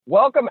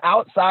Welcome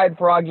outside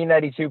Froggy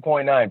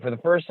 92.9 for the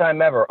first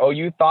time ever. Oh,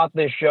 you thought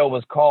this show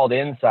was called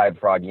Inside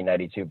Froggy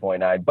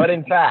 92.9, but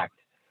in fact,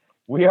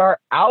 we are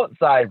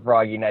outside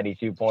Froggy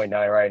 92.9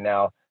 right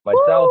now.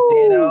 Myself,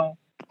 Dano,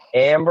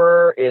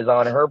 Amber is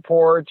on her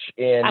porch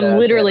in I'm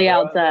literally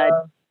Santa Rosa. outside.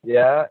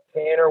 Yeah.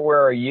 Tanner,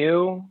 where are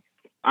you?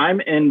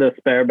 I'm in the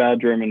spare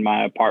bedroom in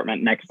my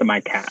apartment next to my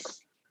cat.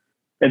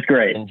 It's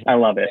great. I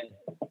love it.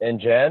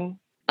 And Jen?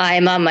 I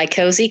am on my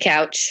cozy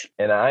couch.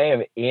 And I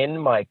am in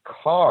my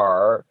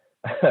car,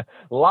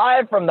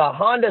 live from the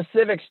Honda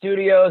Civic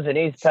Studios in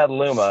East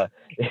Petaluma,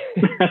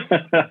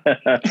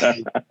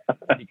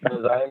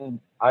 because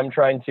I'm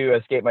trying to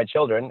escape my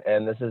children,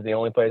 and this is the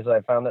only place I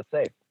found that's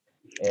safe.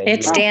 And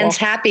It's Dan's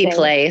happy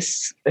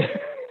place.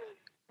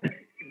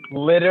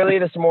 Literally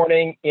this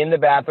morning in the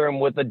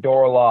bathroom with the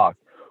door locked.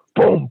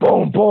 Boom,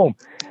 boom, boom.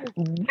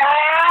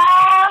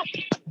 Ah!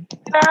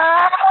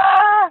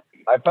 Ah!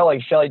 I felt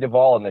like Shelley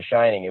Duvall in The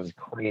Shining. It was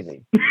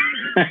crazy.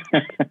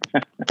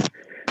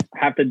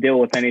 Have to deal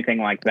with anything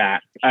like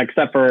that,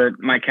 except for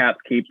my cats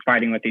keep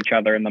fighting with each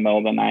other in the middle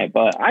of the night.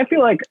 But I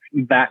feel like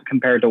that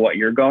compared to what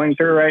you're going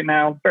through right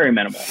now, very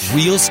minimal.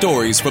 Real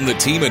stories from the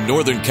team at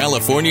Northern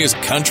California's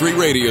country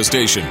radio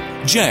station.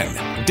 Jenn,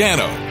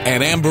 Dano,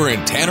 and Amber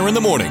and Tanner in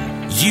the morning.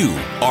 You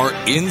are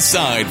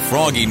inside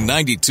Froggy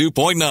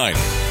 92.9.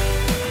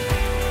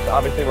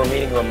 Obviously, we're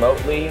meeting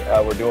remotely.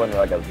 We're doing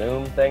like a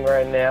Zoom thing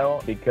right now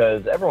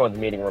because everyone's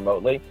meeting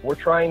remotely. We're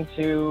trying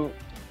to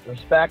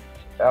respect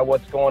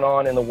what's going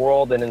on in the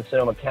world and in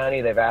Sonoma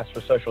County. They've asked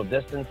for social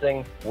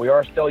distancing. We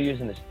are still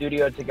using the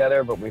studio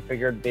together, but we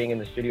figured being in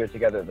the studio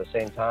together at the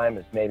same time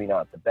is maybe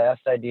not the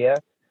best idea.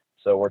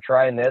 So we're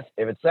trying this.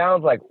 If it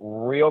sounds like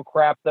real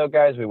crap, though,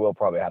 guys, we will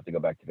probably have to go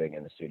back to being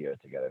in the studio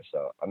together.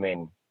 So, I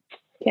mean...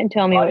 Can't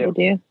tell me what to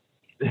do.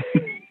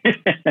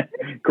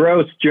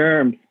 Gross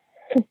germs.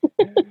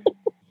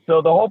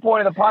 So the whole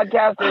point of the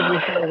podcast is we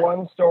share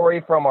one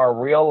story from our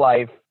real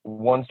life,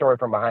 one story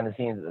from behind the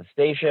scenes at the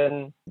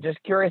station.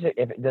 Just curious,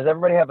 does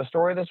everybody have a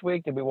story this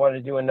week? Did we want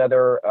to do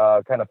another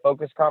kind of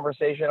focused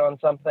conversation on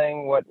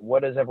something?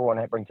 What does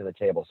everyone bring to the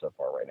table so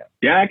far right now?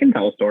 Yeah, I can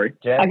tell a story.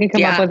 Jen? I can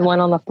come up with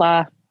one on the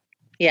fly.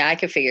 Yeah, I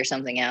could figure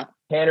something out.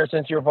 Tanner,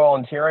 since you're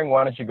volunteering,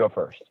 why don't you go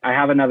first? I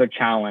have another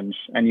challenge,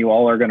 and you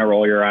all are going to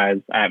roll your eyes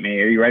at me.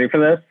 Are you ready for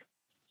this?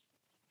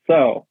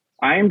 So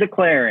I am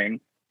declaring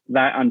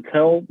that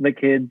until the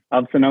kids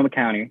of Sonoma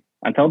County,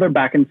 until they're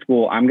back in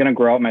school, I'm going to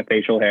grow out my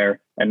facial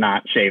hair and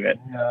not shave it.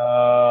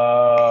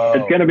 No.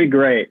 It's going to be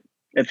great.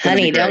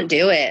 Honey, don't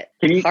do it.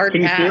 Can you see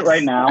it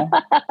right now?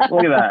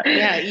 Look at that.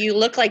 Yeah, you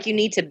look like you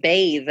need to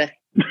bathe.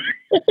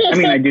 I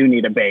mean, I do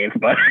need a bathe,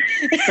 but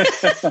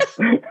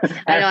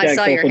I know, I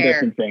saw your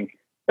hair.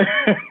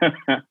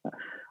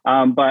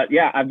 But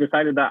yeah, I've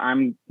decided that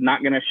I'm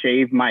not going to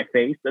shave my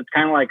face. It's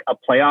kind of like a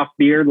playoff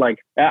beard. Like,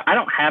 I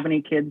don't have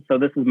any kids, so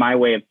this is my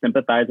way of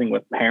sympathizing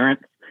with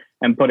parents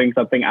and putting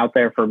something out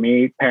there for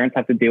me. Parents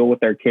have to deal with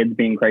their kids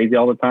being crazy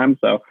all the time,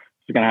 so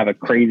it's going to have a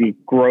crazy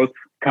growth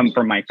come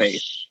from my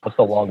face. What's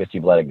the longest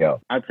you've let it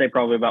go? I'd say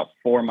probably about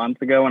 4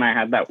 months ago when I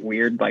had that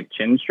weird like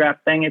chin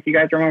strap thing, if you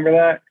guys remember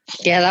that.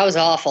 Yeah, that was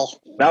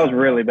awful. That was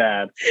really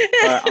bad.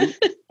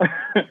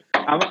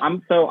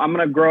 I'm going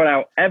to grow it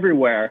out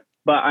everywhere,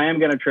 but I am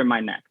going to trim my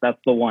neck. That's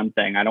the one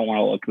thing. I don't want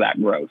to look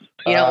that gross.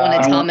 You don't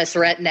want a Thomas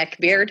Rhett neck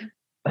beard?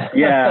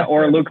 Yeah,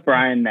 or a Luke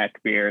Bryan neck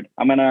beard.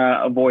 I'm going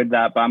to avoid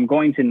that, but I'm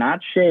going to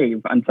not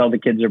shave until the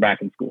kids are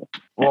back in school.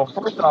 Well,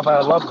 first off, I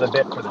love the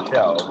bit for the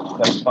show.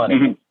 That's funny.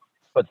 Mm-hmm.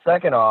 But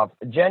second off,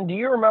 Jen, do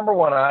you remember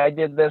when I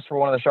did this for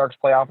one of the Sharks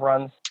playoff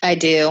runs? I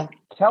do.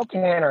 Tell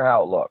Tanner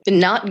how it looked.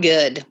 Not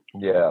good.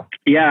 Yeah.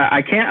 Yeah,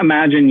 I can't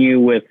imagine you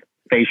with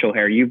facial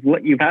hair. You've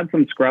had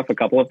some scruff a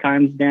couple of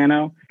times,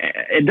 Dano.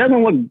 It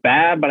doesn't look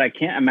bad, but I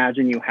can't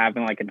imagine you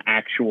having like an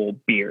actual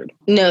beard.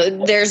 No,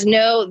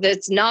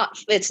 it's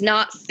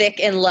not thick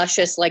and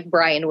luscious like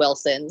Brian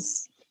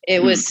Wilson's.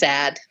 It was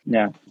sad.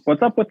 Yeah.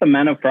 What's up with the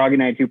men of Froggy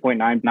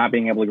 92.9 not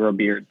being able to grow a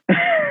beard?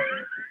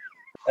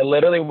 I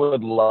literally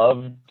would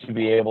love to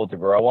be able to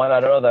grow one. I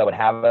don't know that I would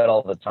have it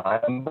all the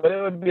time, but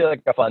it would be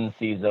like a fun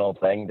seasonal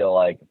thing to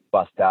like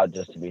bust out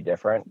just to be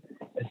different.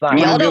 It's not.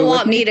 Y'all don't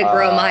want me to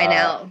grow mine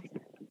out.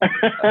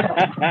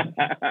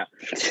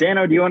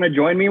 Dano, do you want to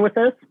join me with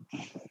this?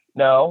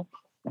 No.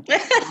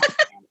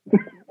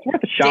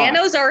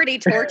 Dano's already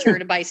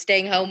tortured by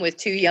staying home with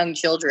 2 young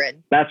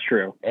children. That's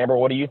true. Amber,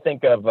 what do you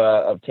think of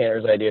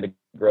Tanner's idea to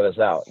grow this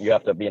out? You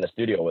have to be in a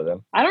studio with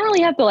him. I don't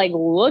really have to like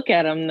look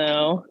at him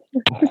though.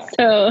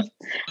 So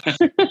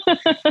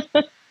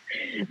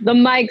the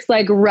mic's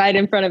like right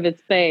in front of his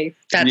face.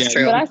 That's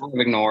true. But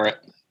ignore it.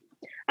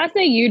 I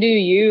say you do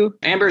you.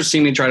 Amber's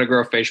seen me try to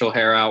grow facial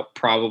hair out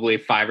probably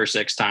 5 or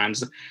 6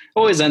 times. It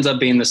always ends up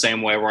being the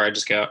same way where I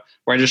just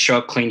show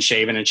up clean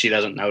shaven and she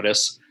doesn't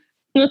notice.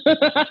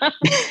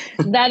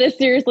 That has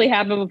seriously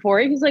happened before.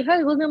 He's like,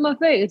 hey, look at my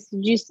face.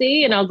 Did you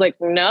see? And I was like,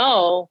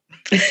 no.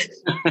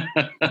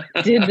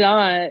 Did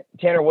not.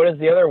 Tanner, what does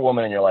the other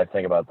woman in your life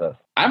think about this?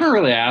 I haven't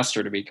really asked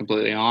her, to be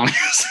completely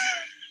honest.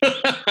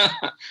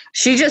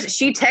 She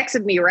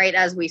texted me right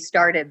as we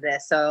started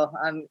this, so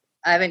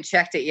I haven't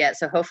checked it yet,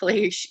 so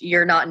hopefully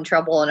you're not in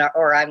trouble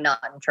or I'm not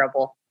in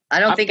trouble. I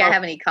don't think I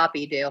have any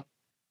copy due.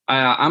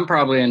 I'm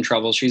probably in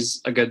trouble.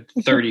 She's a good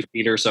 30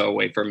 feet or so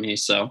away from me,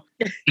 so.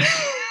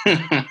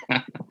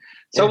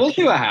 So we'll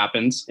see what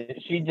happens.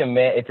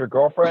 If your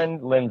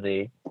girlfriend,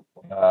 Lindsay,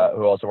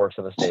 who also works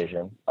at the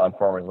station on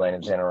Farmers Lane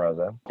in Santa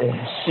Rosa, is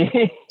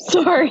she...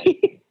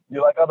 Sorry.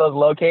 You like all those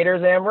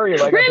locators, Amber? You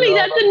like really?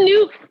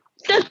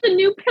 That's the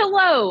new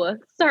pillow,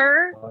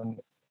 sir.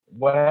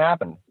 What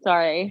happened?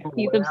 Sorry.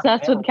 He's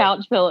obsessed with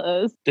couch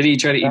pillows. Did he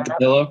try to eat the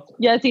pillow?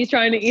 Yes, he's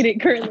trying to eat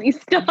it currently.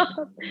 Stop.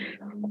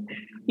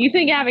 You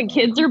think having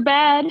kids are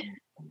bad?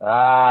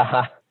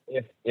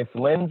 If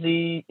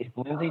Lindsay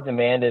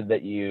demanded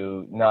that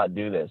you not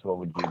do this, what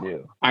would you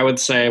do? I would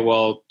say,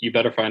 well, you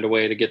better find a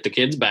way to get the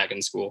kids back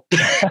in school.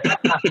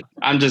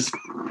 I'm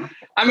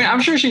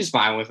sure she's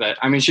fine with it.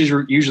 I mean, she's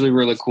usually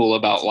really cool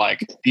about like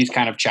these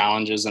kind of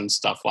challenges and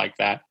stuff like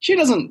that. She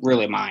doesn't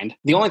really mind.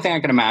 The only thing I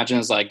can imagine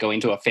is like going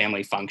to a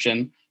family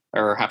function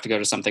or have to go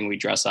to something we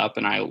dress up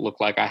and I look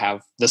like I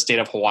have the state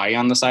of Hawaii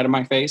on the side of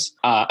my face.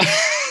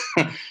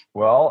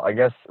 Well, I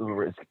guess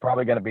it's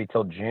probably going to be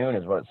till June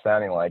is what it's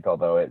sounding like,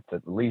 although it's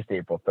at least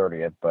April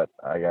 30th. But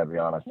I got to be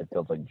honest, it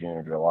feels like June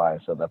or July.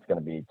 So that's going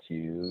to be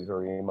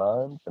 2-3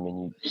 months. I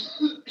mean,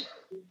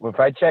 if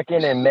I check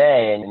in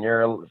May and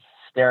you're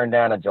staring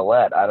down at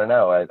Gillette, I don't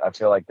know. I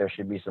feel like there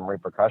should be some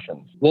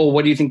repercussions. Well,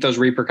 what do you think those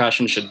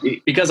repercussions should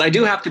be? Because I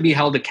do have to be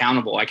held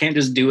accountable. I can't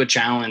just do a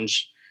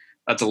challenge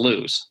that's a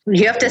lose.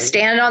 You have to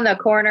stand on the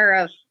corner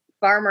of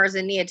Farmers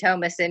and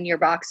Neotomus in your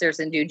boxers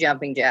and do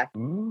jumping jacks.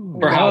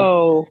 For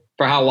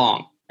how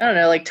long? I don't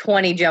know, like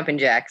 20 jumping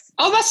jacks.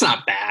 Oh, that's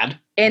not bad.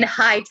 In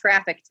high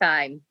traffic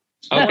time.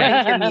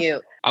 Okay.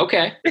 Commute.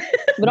 Okay.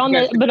 But on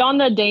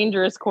the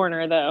dangerous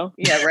corner though.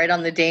 Yeah, right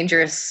on the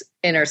dangerous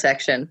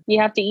intersection. You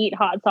have to eat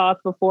hot sauce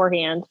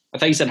beforehand. I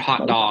thought you said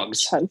hot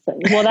dogs.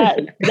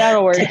 Well,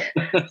 that'll work.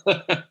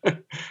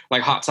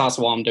 Like hot sauce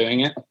while I'm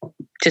doing it.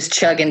 Just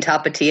chugging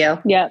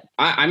Tapatio. Yep.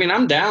 I mean,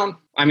 I'm down.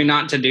 I mean,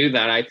 not to do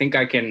that. I think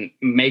I can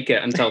make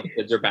it until the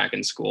kids are back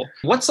in school.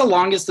 What's the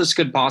longest this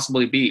could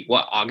possibly be?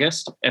 What,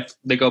 August? If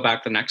they go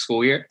back the next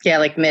school year? Yeah,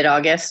 like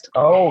mid-August.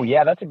 Oh,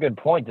 yeah, that's a good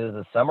point. Does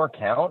the summer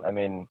count? I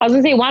mean... I was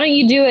going to say, why don't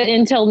you do it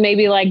until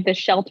maybe like the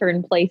shelter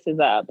in place is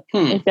up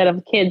instead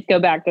of kids go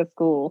back to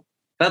school?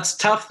 That's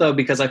tough, though,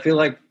 because I feel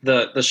like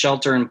the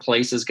shelter in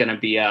place is going to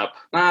be up.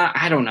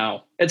 I don't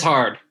know. It's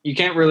hard. You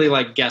can't really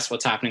like guess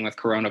what's happening with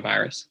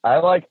coronavirus. I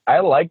like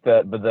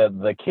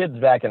the kids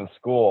back in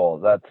school.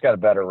 That's got a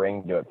better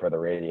ring to it for the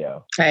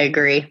radio. I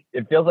agree.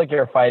 It feels like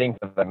you're fighting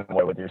for them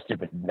with your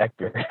stupid neck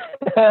beard.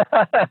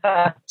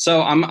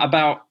 So I'm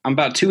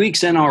about 2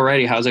 weeks in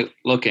already. How's it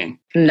looking?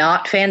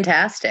 Not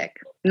fantastic.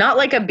 Not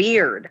like a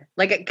beard.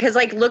 Like, because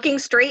like looking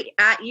straight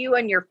at you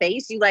and your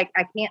face, you like,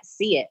 I can't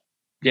see it.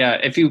 Yeah,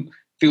 if you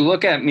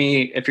look at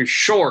me, if you're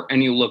short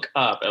and you look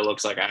up, it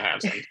looks like I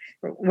have some.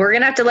 We're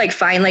going to have to like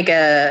find like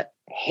a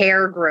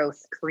hair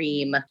growth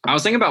cream. I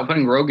was thinking about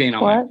putting Rogaine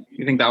on it.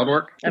 You think that would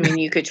work? I mean,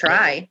 you could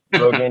try.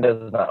 Rogaine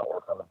does not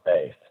work on the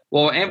face.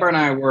 Well, Amber and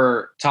I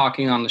were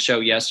talking on the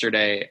show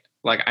yesterday.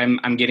 Like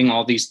I'm getting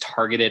all these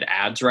targeted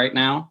ads right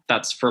now.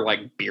 That's for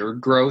like beard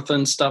growth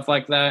and stuff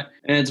like that.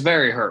 And it's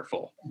very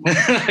hurtful.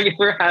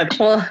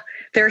 Well,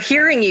 they're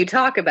hearing you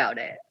talk about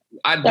it.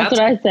 That's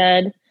what I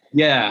said.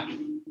 Yeah.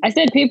 I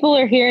said people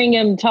are hearing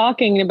him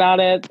talking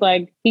about it.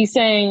 Like he's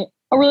saying,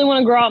 I really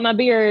want to grow out my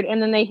beard.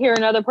 And then they hear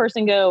another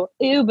person go,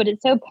 ew, but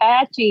it's so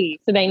patchy.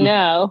 So they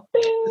know.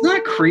 Isn't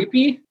that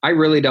creepy? I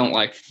really don't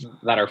like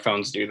that our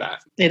phones do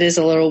that. It is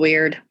a little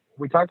weird.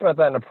 We talked about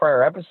that in a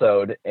prior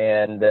episode,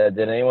 and did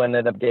anyone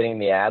end up getting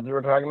the ads we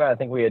were talking about? I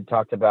think we had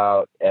talked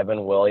about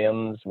Evan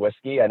Williams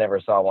whiskey. I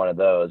never saw one of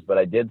those, but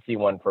I did see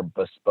one for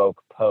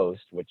Bespoke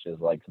Post, which is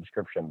like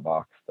subscription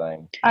box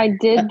thing. I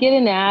did get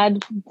an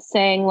ad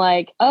saying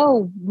like,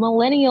 oh,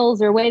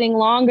 millennials are waiting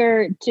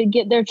longer to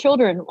get their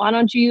children. Why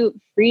don't you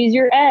freeze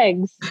your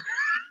eggs?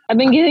 I've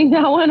been getting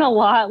that one a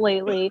lot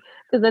lately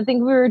because I think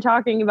we were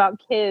talking about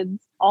kids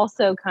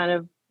also kind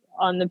of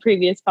on the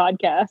previous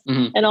podcast.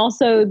 Mm-hmm. And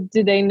also,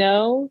 do they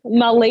know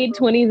my late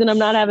 20s and I'm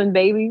not having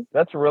babies?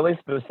 That's really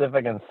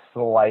specific and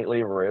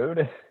slightly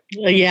rude.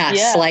 Yeah,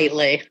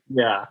 slightly.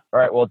 Yeah. All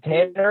right. Well,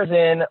 Tanner's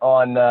in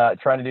on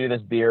trying to do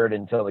this beard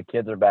until the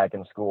kids are back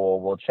in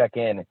school. We'll check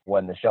in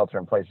when the shelter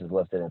in place is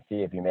lifted and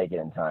see if you make it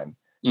in time.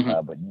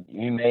 Mm-hmm. But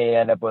you may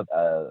end up with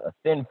a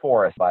thin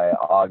forest by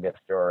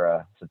August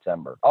or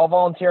September. I'll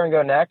volunteer and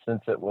go next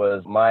since it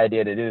was my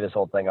idea to do this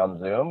whole thing on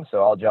Zoom.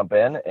 So I'll jump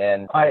in.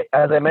 And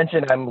as I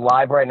mentioned, I'm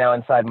live right now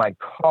inside my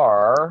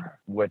car,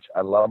 which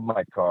I love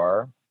my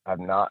car. I've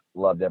not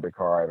loved every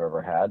car I've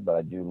ever had, but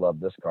I do love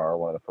this car.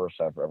 One of the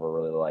first I've ever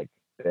really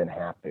been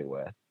happy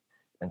with.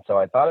 And so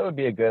I thought it would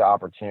be a good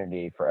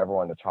opportunity for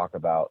everyone to talk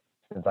about,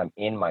 since I'm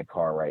in my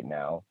car right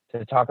now,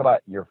 to talk about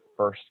your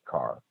first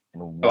car.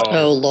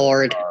 Oh,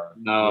 Lord.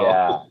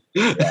 No.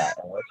 Yeah.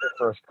 And what your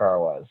first car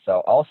was.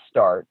 So I'll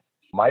start.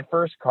 My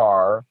first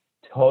car,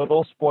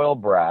 total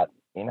spoiled brat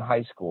in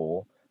high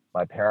school.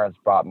 My parents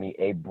bought me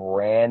a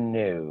brand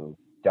new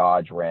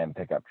Dodge Ram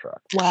pickup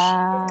truck.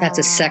 Wow. That's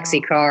a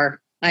sexy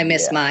car. I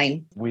miss Yeah.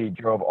 mine. We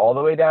drove all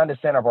the way down to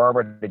Santa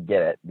Barbara to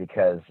get it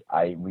because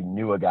we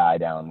knew a guy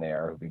down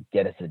there who could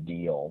get us a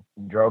deal.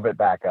 Drove it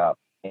back up,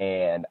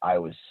 and I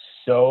was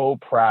so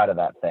proud of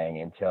that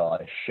thing until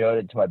I showed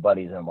it to my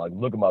buddies, and I'm like,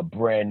 look at my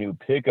brand new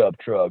pickup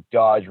truck,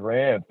 Dodge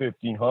Ram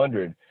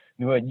 1500. And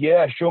they went,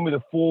 yeah, show me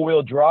the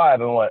 4-wheel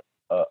drive. And I went,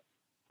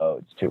 oh,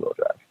 it's 2-wheel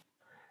drive.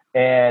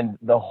 And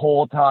the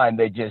whole time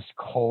they just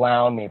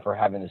clowned me for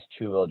having this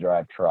 2-wheel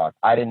drive truck.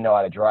 I didn't know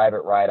how to drive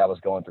it right. I was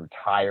going through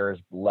tires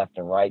left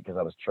and right because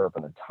I was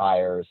chirping the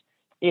tires.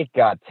 It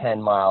got 10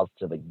 miles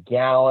to the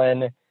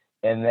gallon.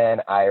 And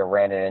then I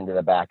ran it into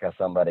the back of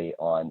somebody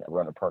on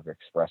Roanoke Park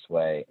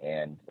Expressway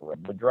and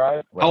Redwood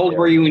Drive. How old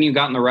were you when you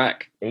got in the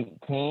wreck?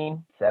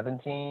 18,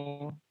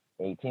 17,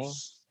 18.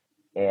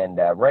 And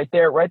right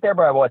there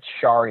by what's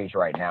Shari's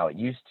right now. It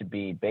used to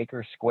be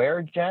Baker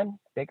Square, Jen?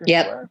 Baker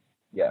Yep. Square?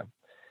 Yeah.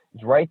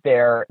 It's right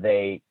there.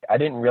 I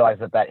didn't realize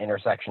that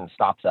intersection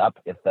stops up.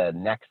 If the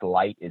next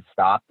light is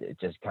stopped, it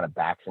just kind of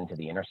backs into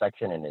the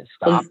intersection and is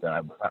stopped.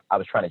 And I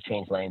was trying to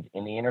change lanes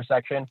in the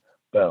intersection.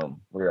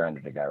 Boom,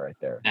 rear-ended the guy right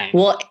there.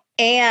 Well,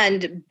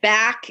 and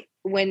back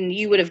when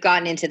you would have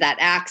gotten into that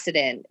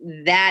accident,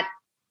 that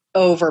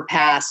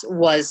overpass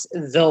was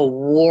the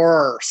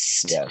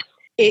worst. Yes.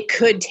 It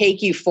could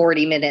take you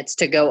 40 minutes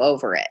to go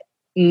over it.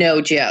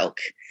 No joke.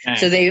 Dang.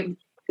 So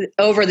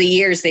over the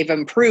years, they've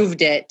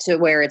improved it to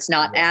where it's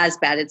not as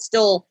bad. It's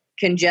still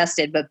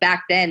congested, but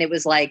back then it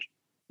was like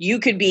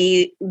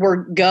we're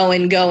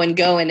going,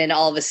 and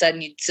all of a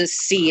sudden you just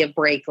see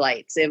brake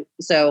lights.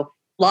 So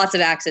lots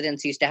of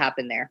accidents used to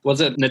happen there. Was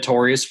it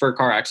notorious for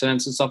car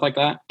accidents and stuff like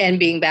that? And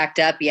being backed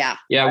up, yeah.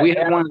 Yeah, we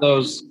had one of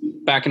those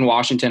back in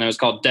Washington. It was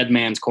called Dead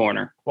Man's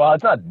Corner. Well,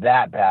 it's not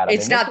that bad.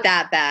 It's not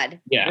that bad.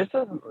 Yeah. This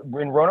is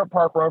in Roanoke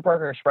Park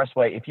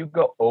Expressway. If you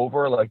go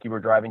over, like you were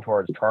driving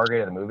towards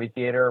Target or the movie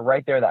theater,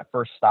 right there, that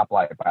first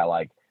stoplight by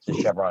like the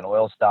Chevron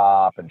oil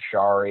stop and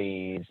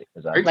Shari's.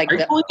 Are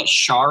you calling it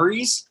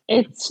Shari's?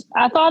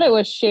 I thought it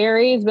was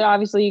Sherry's, but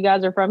obviously you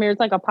guys are from here. It's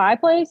like a pie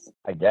place.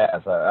 I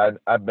guess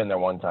I've been there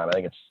one time.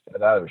 I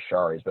thought it was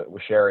Shari's, but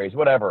with Sherry's,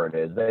 whatever it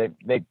is,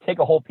 they take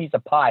a whole piece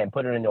of pie and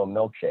put it into a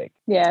milkshake.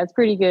 Yeah, it's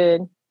pretty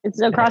good. It's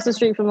across the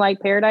street from like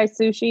Paradise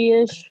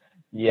Sushi ish.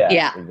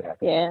 Yeah,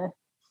 exactly. Yeah.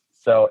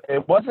 So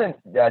it wasn't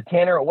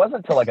Tanner. It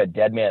wasn't till like a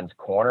Dead Man's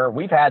Corner.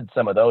 We've had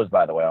some of those,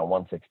 by the way, on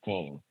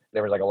 116.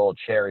 There was like a little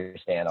cherry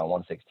stand on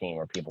 116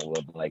 where people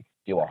would like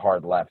do a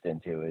hard left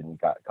into it and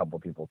got a couple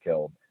of people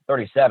killed.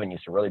 37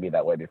 used to really be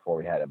that way before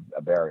we had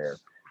a barrier.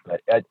 But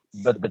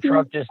the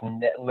truck just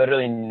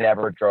literally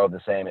never drove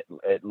the same.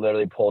 It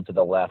literally pulled to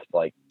the left,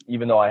 like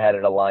even though I had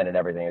it aligned and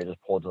everything, it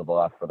just pulled to the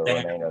left for the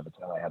remainder of the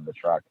time I had the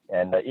truck.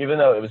 And even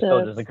though it was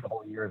still just a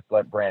couple of years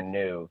brand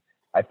new,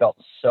 I felt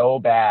so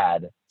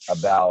bad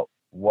about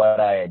what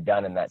I had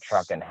done in that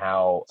truck and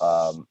how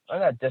I'm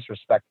not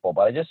disrespectful,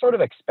 but I just sort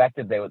of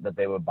expected that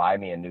they would buy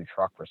me a new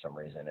truck for some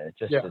reason. And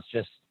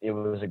it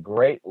was a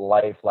great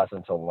life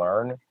lesson to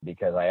learn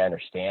because I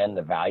understand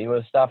the value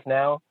of stuff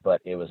now,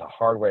 but it was a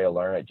hard way to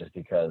learn it just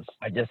because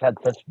I just had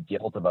such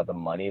guilt about the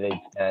money they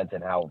spent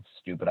and how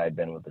stupid I'd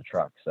been with the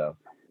truck. So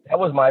that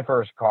was my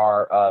first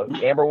car.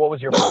 Amber, what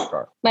was your first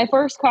car? My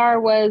first car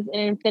was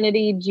an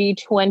Infiniti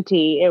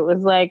G20. It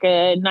was like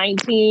a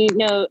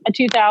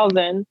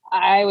 2000.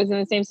 I was in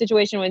the same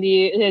situation with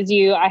you as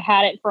you. I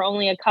had it for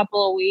only a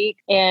couple of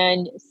weeks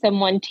and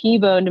someone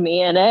T-boned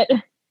me in it.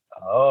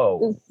 Oh.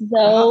 It was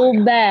so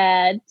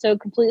bad. So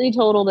completely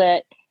totaled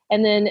it.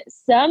 And then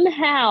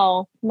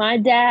somehow my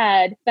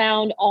dad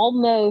found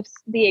almost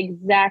the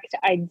exact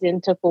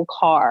identical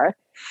car.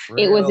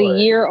 Really? It was a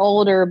year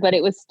older, but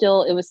it was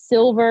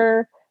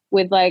silver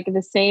with like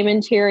the same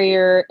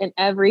interior and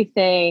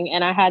everything.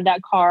 And I had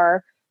that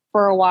car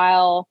for a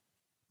while.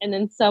 And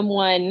then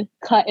someone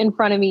cut in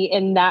front of me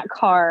in that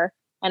car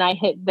and I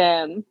hit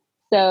them.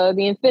 So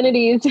the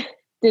Infinitis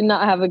did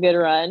not have a good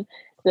run.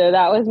 So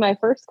that was my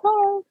first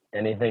car.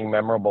 Anything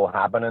memorable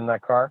happen in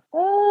that car?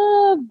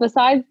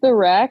 Besides the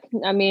wreck,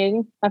 I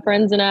mean, my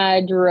friends and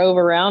I drove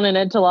around in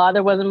it a lot.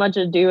 There wasn't much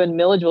to do in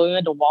Milledgeville. We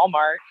went to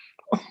Walmart.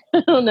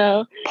 I don't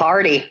know.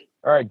 Party.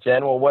 All right,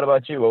 Jen. Well, what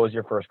about you? What was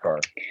your first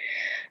car?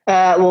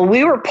 Well,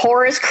 we were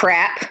poor as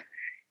crap.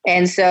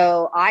 And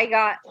so I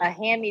got a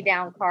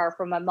hand-me-down car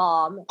from my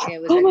mom.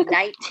 It was a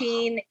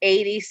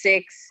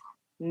 1986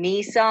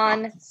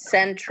 Nissan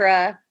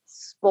Sentra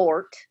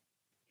Sport.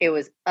 It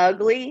was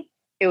ugly.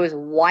 It was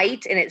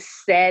white and it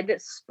said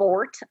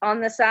sport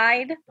on the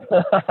side.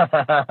 But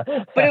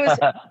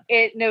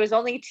it was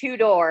only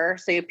 2-door.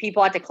 So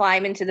people had to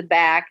climb into the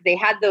back. They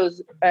had those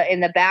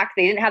in the back.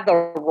 They didn't have the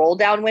roll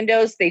down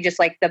windows. They just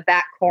like the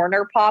back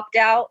corner popped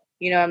out.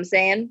 You know what I'm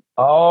saying?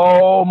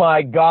 Oh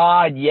my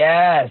God.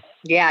 Yes.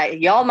 Yeah.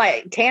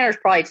 Tanner's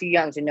probably too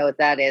young to know what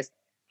that is,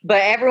 but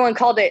everyone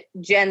called it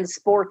Jen's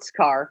sports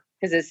car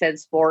because it said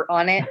sport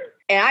on it.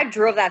 And I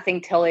drove that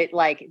thing till it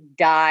like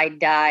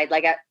died.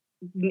 Like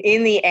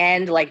in the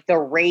end, like the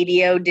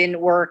radio didn't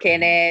work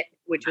in it,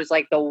 which was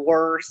like the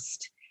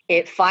worst.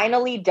 It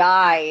finally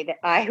died.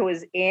 I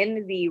was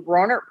in the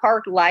Roanoke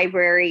Park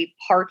Library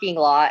parking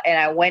lot and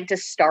I went to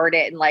start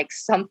it and like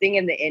something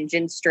in the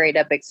engine straight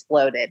up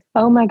exploded.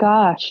 Oh my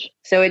gosh.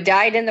 So it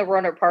died in the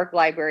Roanoke Park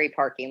Library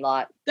parking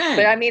lot. Dang.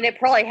 But I mean, it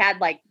probably had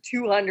like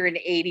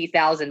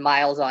 280,000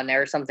 miles on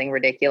there or something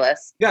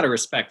ridiculous. You got to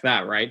respect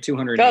that, right?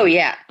 200. Oh,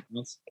 yeah.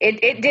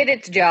 It did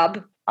its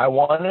job. I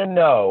want to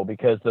know,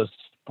 because those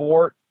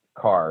sport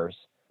cars,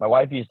 my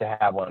wife used to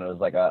have one. It was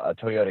like a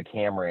Toyota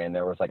Camry, and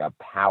there was like a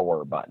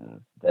power button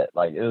that,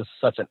 like, it was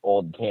such an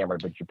old Camry,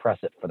 but you press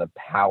it for the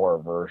power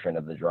version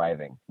of the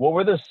driving. What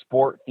were the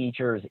sport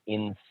features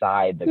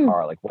inside the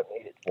car? Like, what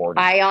made it sporty?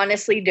 I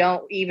honestly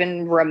don't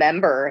even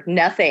remember.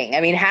 Nothing. I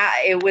mean,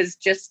 it was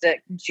just a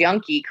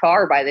junky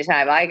car by the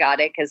time I got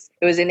it, because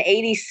it was in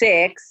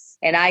 86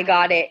 and I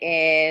got it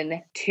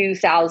in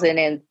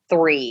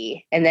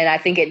 2003. And then I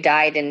think it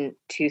died in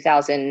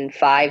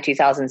 2005,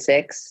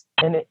 2006.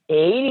 An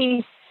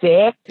 86?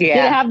 Did it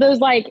Yeah. have those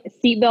like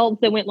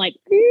seatbelts that went like?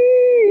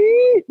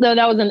 No,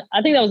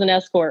 I think that was an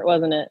Escort,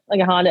 wasn't it? Like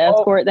a Honda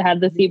Escort that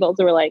had the seatbelts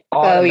that were like.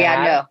 Oh,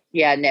 yeah, no.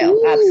 Yeah,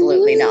 no,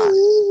 absolutely not.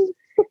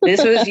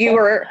 This was, you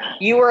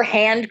were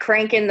hand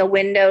cranking the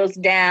windows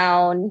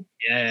down.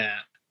 Yeah.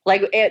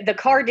 Like the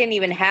car didn't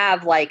even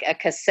have like a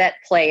cassette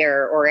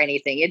player or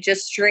anything. It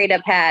just straight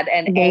up had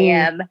an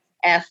AM,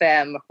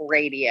 FM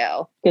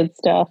radio. Good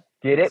stuff.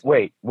 Did it?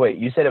 Wait.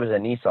 You said it was a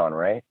Nissan,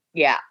 right?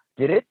 Yeah.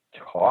 Did it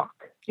talk?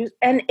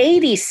 An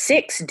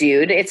 86,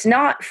 dude. It's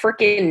not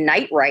freaking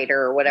Knight Rider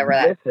or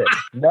whatever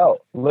that.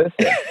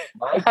 Listen.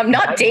 I'm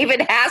not David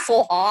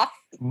Hasselhoff.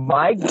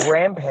 My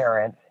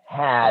grandparents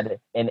had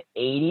an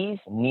 80s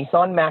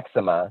Nissan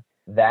Maxima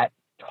that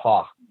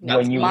talked.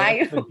 When you my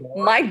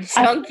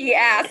junky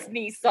ass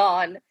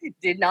Nissan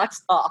did not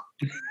talk.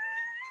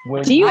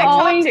 Do you I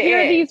always talked to hear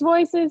it. these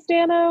voices,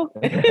 Dano?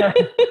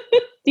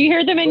 Do you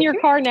hear them in your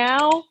car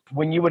now?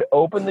 When you would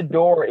open the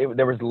door,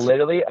 there was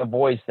literally a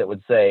voice that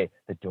would say,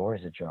 "The door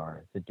is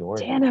ajar. The door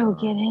is Dano,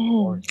 ajar. get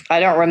in. I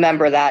don't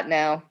remember that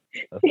now.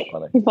 That's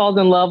funny. He falls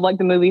in love like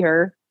the movie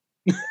Her.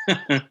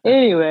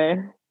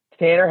 Anyway.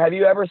 Tanner, have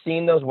you ever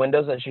seen those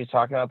windows that she's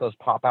talking about, those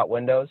pop-out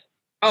windows?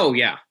 Oh,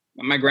 yeah.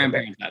 My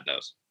grandparents had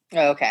those.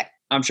 Okay.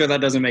 I'm sure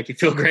that doesn't make you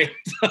feel great.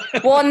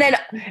 Well, and then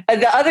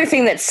the other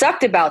thing that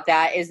sucked about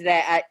that is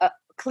that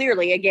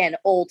clearly, again,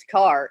 old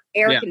car,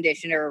 air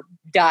conditioner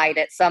died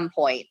at some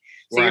point.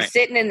 So you're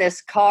sitting in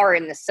this car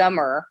in the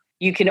summer.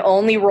 You can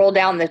only roll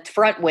down the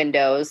front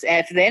windows.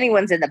 And if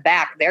anyone's in the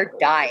back, they're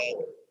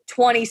dying.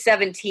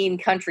 2017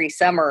 country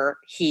summer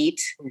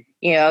heat.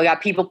 You know,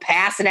 got people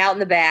passing out in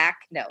the back.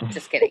 No,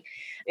 just kidding.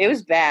 It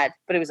was bad,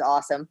 but it was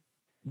awesome.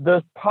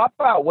 The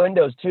pop-out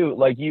windows, too,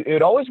 like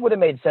it always would have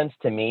made sense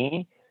to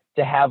me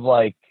to have,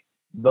 like,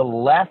 the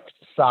left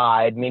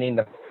side, meaning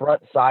the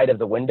front side of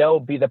the window,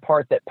 be the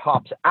part that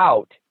pops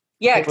out.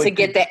 Yeah, to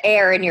get the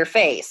air in your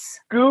face.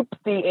 Scoop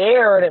the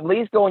air and at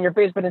least go in your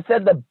face. But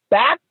instead, the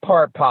back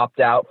part popped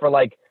out for,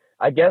 like,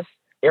 I guess,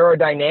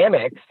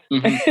 aerodynamics.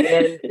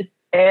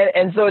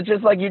 And so it's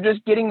just like you're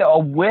just getting a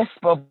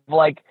wisp of,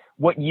 like,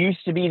 what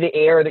used to be the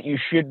air that you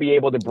should be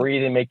able to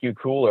breathe and make you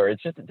cooler.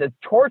 It's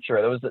torture.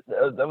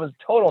 That was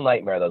total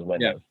nightmare, those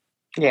windows.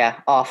 Yeah,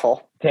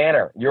 awful.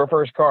 Tanner, your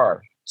first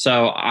car.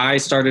 So I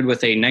started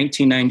with a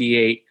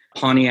 1998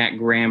 Pontiac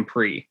Grand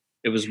Prix.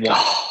 It was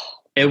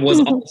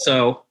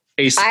also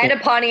a sport. I had a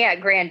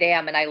Pontiac Grand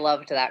Am and I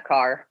loved that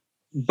car.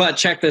 But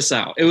check this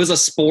out. It was a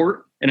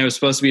sport and it was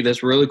supposed to be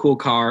this really cool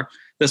car.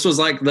 This was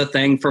like the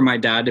thing for my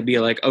dad to be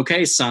like,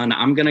 okay, son,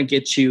 I'm going to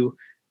get you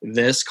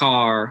this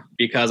car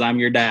because I'm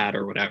your dad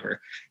or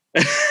whatever.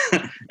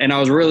 And I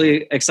was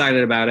really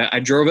excited about it. I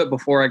drove it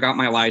before I got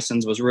my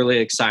license, was really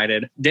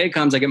excited. Day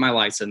comes, I get my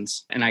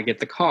license and I get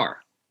the car.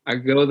 I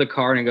go to the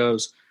car and it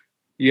goes,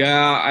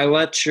 yeah, I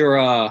let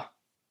your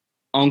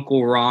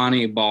Uncle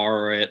Ronnie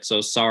borrow it,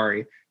 so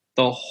sorry.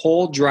 The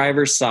whole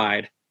driver's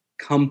side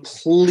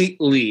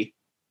completely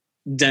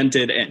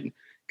dented in.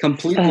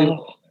 Completely.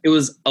 It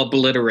was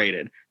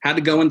obliterated. Had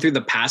to go in through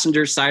the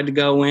passenger side to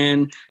go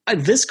in.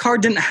 This car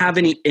didn't have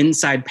any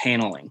inside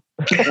paneling.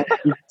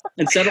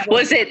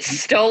 Was it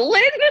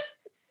stolen?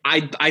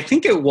 I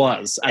think it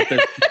was.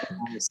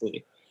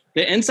 Honestly,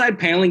 the inside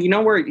paneling, you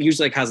know where it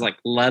usually has like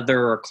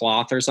leather or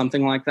cloth or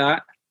something like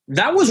that?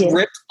 That was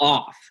ripped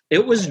off.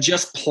 It was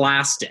just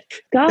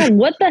plastic. God,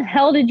 what the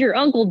hell did your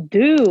uncle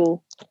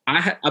do?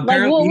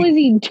 Apparently, what was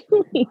he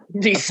doing?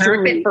 Did he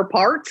strip it for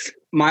parts?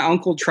 My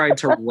uncle tried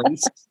to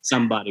race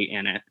somebody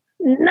in it.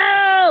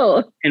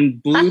 No!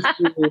 And blew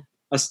through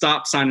a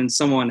stop sign and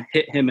someone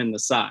hit him in the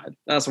side.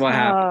 That's what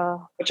happened.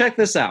 But check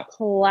this out.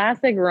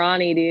 Classic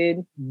Ronnie,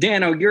 dude.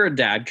 Dano, you're a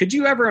dad. Could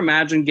you ever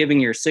imagine giving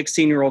your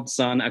 16-year-old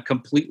son a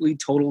completely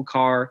total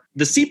car?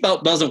 The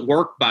seatbelt doesn't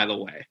work, by the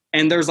way.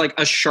 And there's like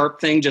a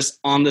sharp thing just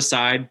on the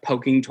side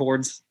poking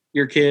towards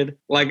your kid.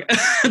 Like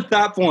at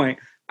that point,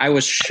 I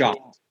was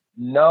shocked.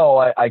 No,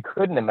 I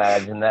couldn't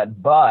imagine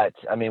that. But,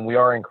 I mean, we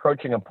are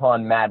encroaching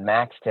upon Mad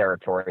Max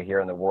territory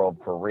here in the world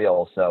for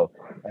real. So,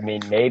 I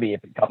mean, maybe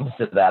if it comes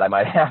to that, I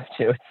might have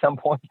to at some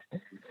point.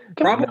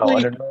 Probably. No,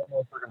 under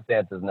normal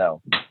circumstances,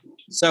 no.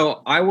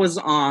 So I was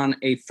on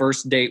a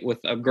first date with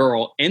a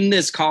girl in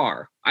this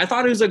car. I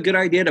thought it was a good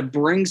idea to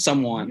bring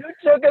someone.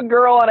 You took a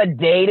girl on a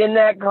date in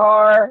that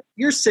car?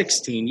 You're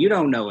 16. You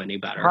don't know any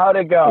better. How'd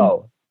it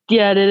go?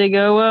 Yeah, did it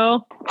go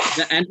well?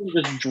 The engine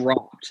just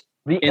dropped.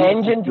 The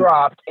engine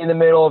dropped in the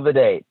middle of the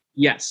date.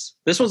 Yes.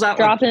 This was at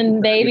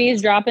Dropping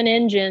babies, dropping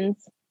engines.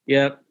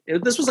 Yep.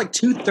 This was like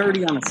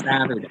 2:30 on a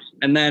Saturday.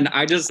 And then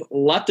I just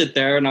left it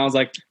there and I was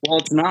like, well,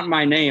 it's not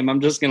my name.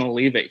 I'm just going to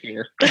leave it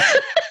here.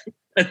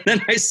 And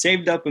then I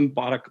saved up and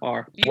bought a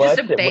car. You just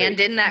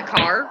abandoned that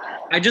car?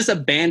 I just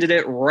abandoned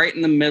it right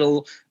in the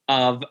middle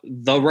of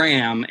the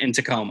Ram in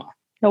Tacoma.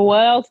 So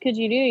what else could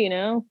you do, you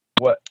know?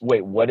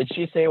 Wait, what did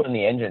she say when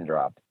the engine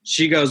dropped?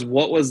 She goes,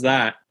 what was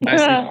that? I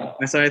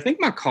said, I think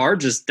my car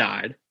just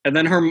died. And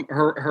then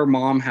her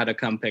mom had to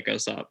come pick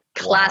us up.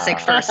 Classic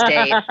first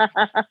date.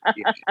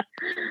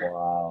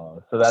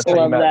 Wow. So that's I how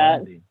you love met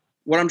that. Lindsay.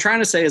 What I'm trying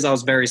to say is I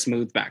was very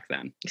smooth back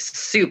then.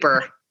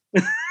 Super.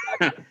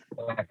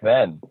 Back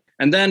then.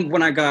 And then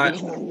when I got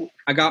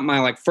my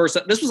like first,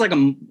 this was like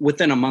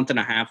within a month and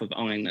a half of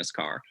owning this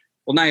car.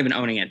 Well, not even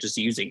owning it, just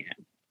using it.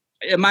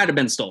 It might have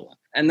been stolen.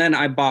 And then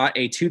I bought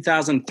a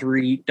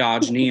 2003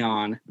 Dodge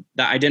Neon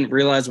that I didn't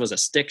realize was a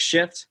stick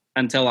shift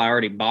until I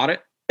already bought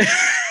it.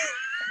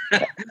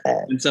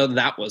 And so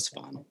that was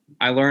fun.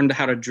 I learned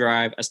how to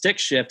drive a stick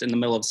shift in the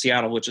middle of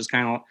Seattle, which is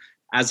kind of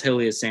as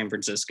hilly as San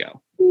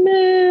Francisco.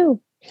 Moo.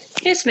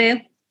 Yes, Moo.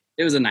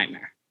 It was a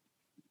nightmare.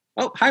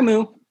 Oh, hi,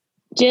 Moo.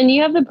 Jen,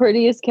 you have the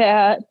prettiest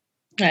cat.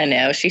 I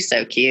know. She's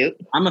so cute.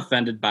 I'm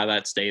offended by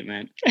that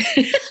statement.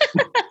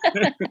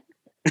 I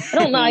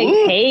don't know. I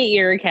hate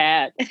your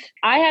cat.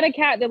 I had a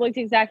cat that looked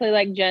exactly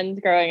like Jen's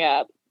growing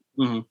up.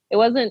 Mm-hmm. It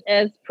wasn't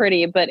as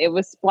pretty, but it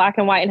was black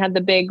and white and had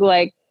the big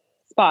like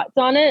spots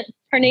on it.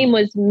 Her name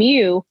was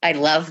Mew. I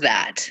love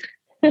that.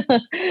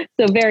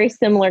 So very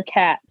similar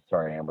cat.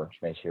 Sorry, Amber.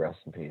 May she rest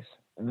in peace.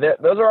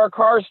 Those are our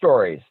car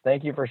stories.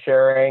 Thank you for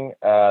sharing.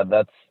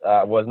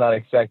 Was not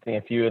expecting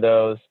a few of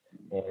those.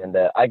 And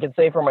I can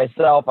say for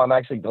myself, I'm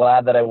actually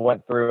glad that I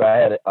went through. I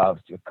had a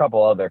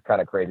couple other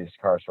kind of crazy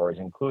car stories,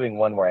 including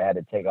one where I had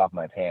to take off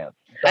my pants.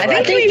 I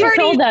think You we've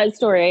told that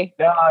story.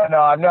 No,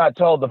 I've not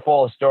told the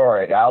full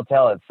story. I'll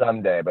tell it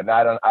someday, but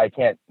I don't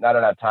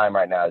have time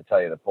right now to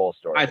tell you the full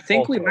story. I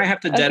think we might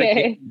have to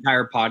dedicate the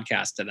entire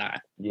podcast to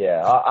that.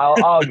 Yeah,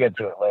 I'll get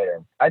to it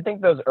later. I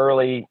think those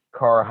early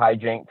car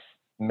hijinks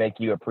make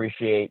you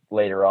appreciate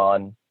later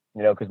on,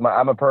 you know, because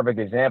I'm a perfect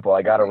example.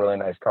 I got a really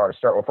nice car to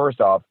start. Well, first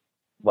off,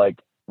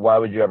 like, why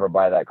would you ever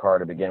buy that car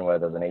to begin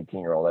with as an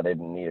 18-year-old? I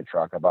didn't need a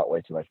truck. I bought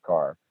way too much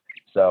car.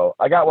 So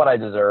I got what I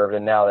deserved.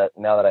 And now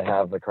that I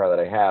have the car that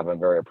I have, I'm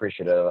very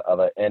appreciative of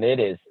it. And it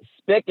is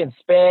spick and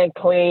span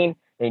clean.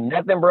 Ain't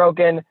nothing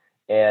broken.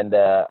 And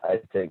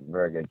I take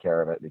very good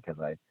care of it because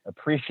I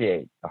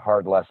appreciate the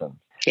hard lessons.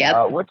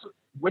 Yep.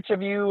 Which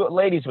of you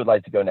ladies would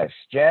like to go next,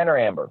 Jen or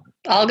Amber?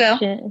 I'll go.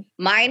 Jen.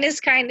 Mine is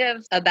kind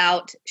of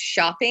about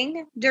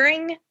shopping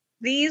during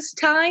these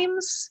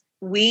times.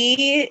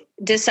 We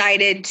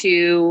decided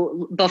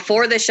to,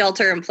 before the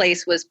shelter in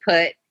place was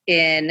put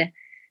in,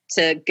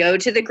 to go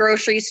to the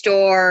grocery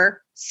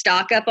store,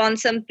 stock up on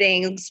some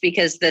things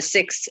because the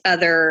 6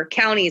 other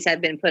counties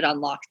had been put on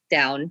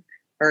lockdown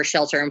or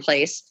shelter in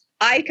place.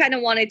 I kind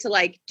of wanted to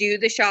like do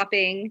the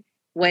shopping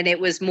when it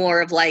was more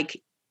of like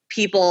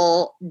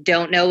people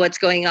don't know what's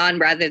going on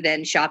rather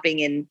than shopping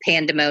in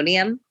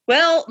pandemonium.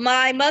 Well,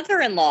 my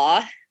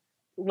mother-in-law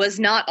was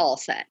not all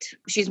set.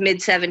 She's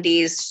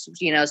mid-70s,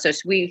 you know, so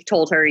we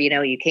told her, you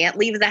know, you can't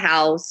leave the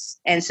house.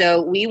 And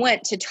so we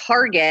went to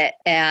Target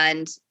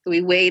and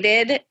we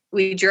waited.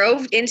 We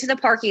drove into the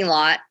parking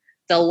lot.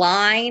 The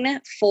line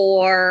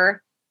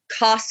for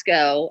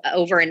Costco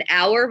over an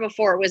hour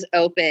before it was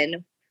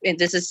open, and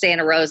this is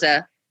Santa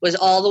Rosa, was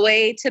all the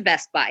way to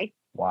Best Buy.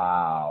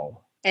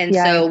 Wow. And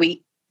so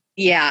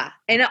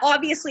and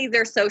obviously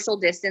there's social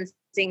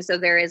distancing. So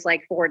there is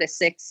like 4 to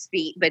 6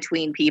 feet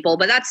between people,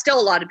 but that's still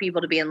a lot of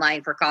people to be in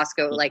line for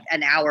Costco like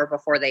an hour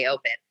before they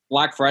open.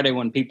 Black Friday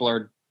when people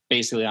are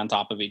basically on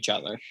top of each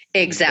other.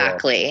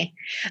 Exactly.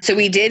 So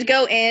we did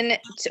go in.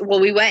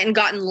 We went and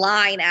got in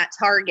line at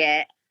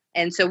Target.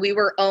 And so we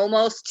were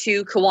almost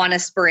to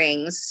Kiwanis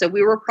Springs. So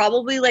we were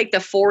probably like the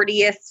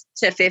 40th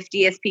to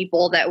 50th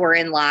people that were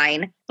in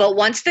line. But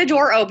once the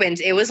door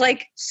opened, it was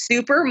like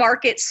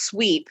supermarket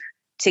sweep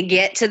to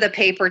get to the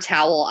paper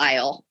towel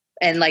aisle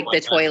and like the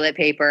toilet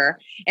paper.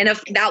 And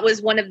if that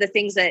was one of the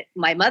things that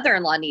my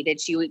mother-in-law needed,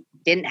 she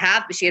didn't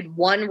have, she had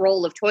 1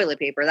 roll of toilet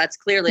paper. That's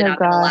clearly not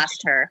going to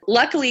last her.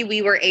 Luckily,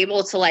 we were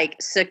able to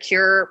like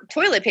secure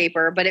toilet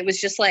paper, but it was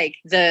just like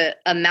the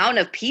amount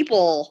of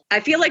people.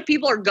 I feel like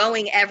people are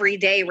going every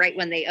day right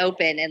when they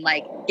open and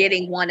like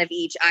getting one of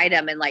each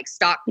item and like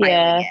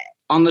stockpiling it.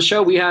 On the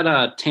show, we had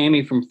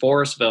Tammy from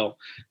Forestville.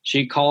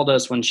 She called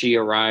us when she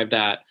arrived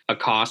at a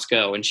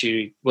Costco, and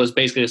she was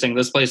basically saying,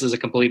 this place is a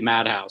complete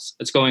madhouse.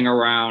 It's going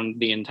around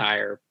the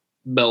entire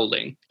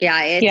building. Yeah,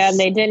 and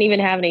they didn't even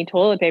have any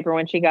toilet paper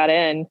when she got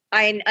in.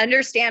 I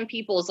understand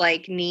people's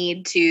like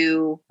need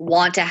to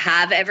want to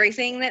have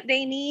everything that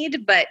they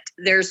need, but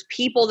there's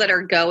people that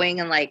are going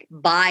and like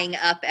buying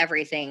up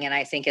everything, and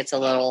I think it's a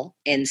little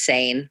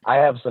insane. I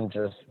have some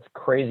just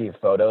crazy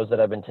photos that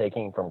I've been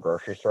taking from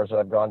grocery stores that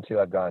I've gone to.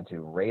 I've gone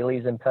to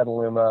Rayleigh's in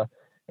Petaluma,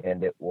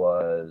 and it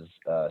was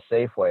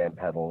Safeway in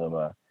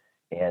Petaluma,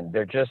 and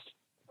they're just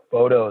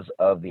photos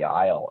of the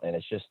aisle, and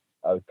it's just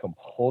a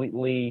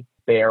completely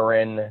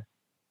barren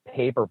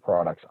paper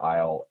products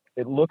aisle.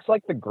 It looks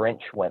like the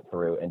Grinch went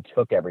through and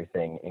took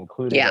everything,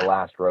 including the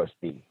last roast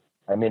beef.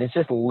 I mean, it's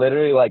just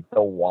literally like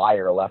the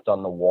wire left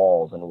on the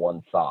walls in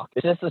one sock.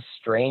 It's just a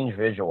strange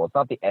visual. It's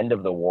not the end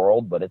of the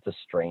world, but it's a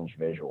strange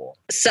visual.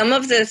 Some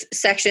of the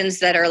sections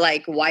that are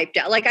like wiped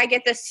out, like I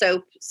get the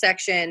soap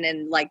section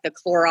and like the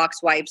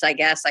Clorox wipes, I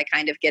guess I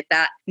kind of get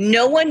that.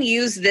 No one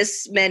used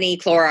this many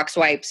Clorox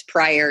wipes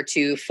prior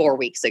to 4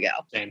 weeks ago.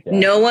 Yeah.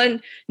 No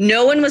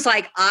one was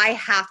like, I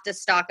have to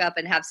stock up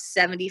and have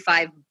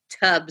 75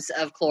 tubs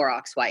of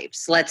Clorox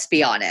wipes. Let's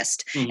be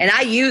honest. Mm-hmm. And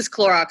I use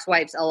Clorox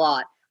wipes a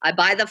lot. I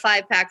buy the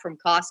 5-pack from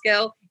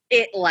Costco.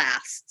 It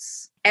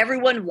lasts.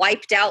 Everyone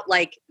wiped out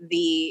like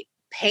the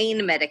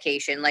pain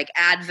medication, like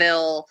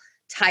Advil,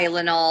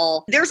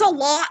 Tylenol. There's a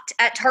lot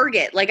at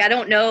Target. Like, I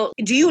don't know.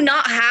 Do you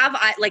not have,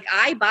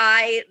 I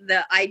buy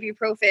the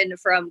ibuprofen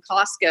from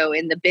Costco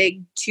in the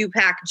big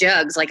 2-pack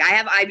jugs. Like, I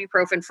have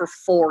ibuprofen for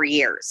 4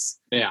 years.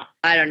 Yeah.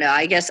 I don't know.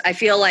 I guess I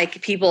feel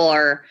like people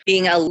are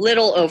being a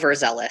little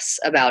overzealous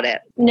about it.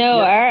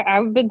 No,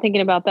 I've been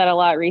thinking about that a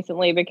lot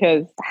recently,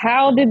 because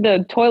how did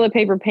the toilet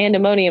paper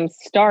pandemonium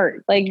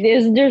start? Like,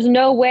 there's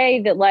no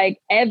way that like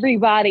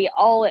everybody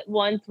all at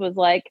once was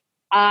like,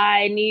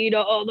 I need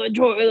all the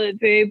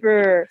toilet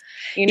paper.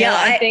 You know,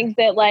 I think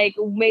that like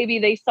maybe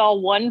they saw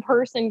one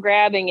person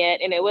grabbing it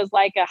and it was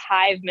like a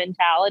hive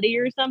mentality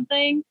or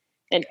something,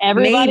 and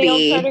everybody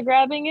else started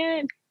grabbing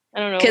it. I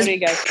don't know. What do you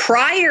guys?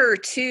 Prior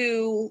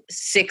to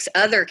 6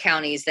 other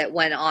counties that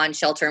went on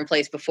shelter in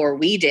place before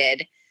we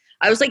did,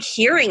 I was like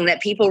hearing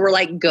that people were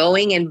like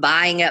going and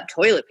buying up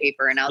toilet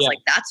paper. And I was like,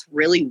 that's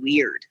really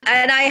weird.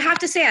 And I have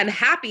to say, I'm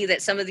happy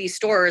that some of these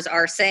stores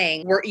are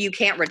saying you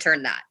can't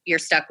return that. You're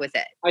stuck with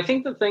it. I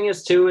think the thing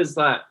is too, is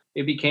that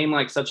it became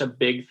like such a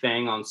big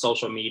thing on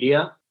social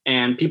media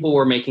and people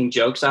were making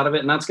jokes out of it.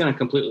 And that's going to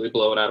completely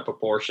blow it out of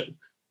proportion.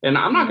 And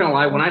I'm not going to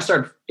lie, when I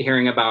started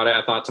hearing about it,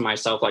 I thought to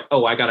myself, like,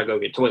 oh, I got to go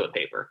get toilet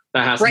paper.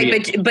 That has to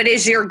be but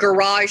is your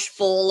garage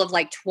full of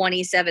like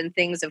 27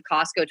 things of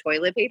Costco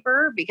toilet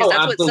paper? Because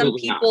that's what some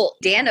people,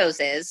 not. Dano's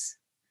is.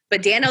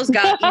 But Dano's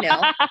got,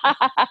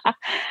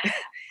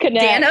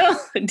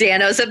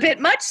 Dano's a bit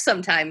much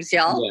sometimes,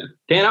 y'all. Yeah.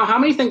 Dano, how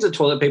many things of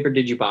toilet paper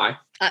did you buy?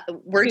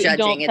 We're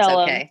judging. It's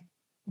okay.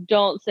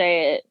 Don't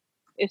say it.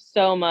 It's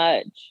so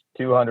much.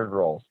 200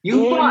 rolls.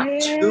 You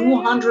bought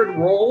 200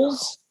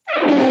 rolls?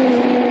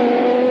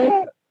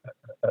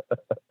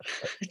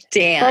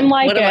 Damn. From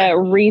like a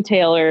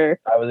retailer.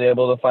 I was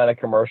able to find a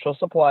commercial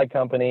supply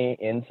company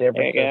in San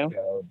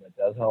Francisco that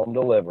does home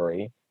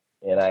delivery,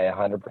 and I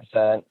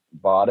 100%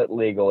 bought it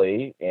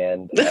legally.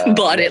 And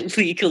bought it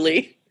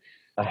legally.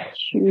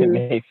 It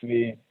makes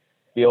me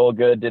feel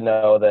good to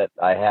know that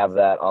I have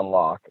that on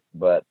lock,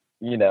 but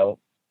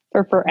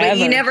for forever. But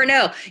you never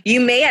know. You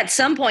may at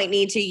some point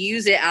need to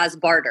use it as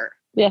barter.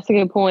 That's a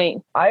good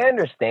point. I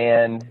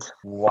understand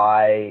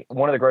why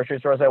one of the grocery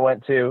stores I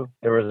went to,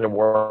 there was a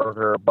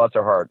worker, bless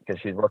her heart, because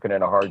she's working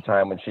in a hard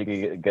time when she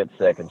could get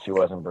sick and she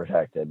wasn't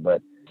protected.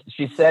 But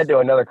she said to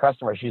another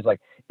customer, she's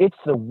like, it's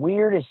the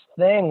weirdest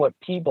thing what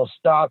people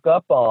stock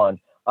up on.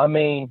 I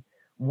mean,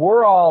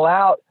 we're all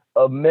out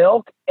of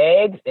milk,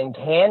 eggs, and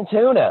canned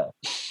tuna.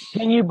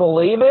 Can you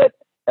believe it?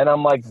 And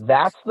I'm like,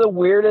 that's the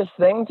weirdest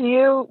thing to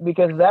you?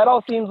 Because that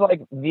all seems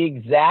like the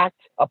exact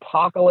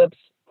apocalypse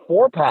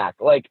 4-pack.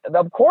 Like,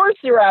 of course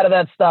you're out of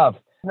that stuff.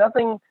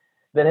 Nothing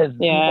that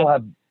people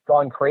have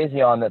gone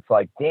crazy on that's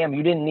like, damn,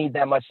 you didn't need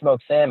that much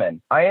smoked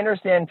salmon. I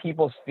understand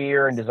people's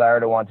fear and desire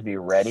to want to be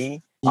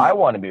ready. I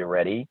want to be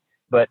ready.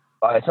 But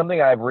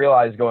something I've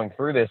realized going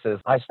through this is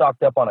I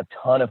stocked up on a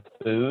ton of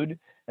food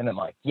and I'm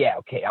like, yeah,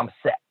 okay, I'm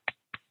set.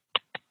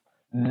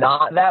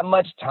 Not that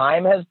much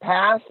time has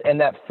passed and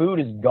that food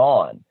is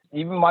gone.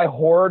 Even my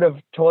hoard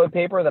of toilet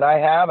paper that I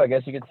have, I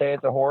guess you could say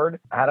it's a hoard.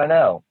 I don't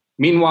know.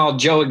 Meanwhile,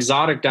 Joe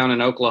Exotic down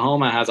in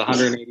Oklahoma has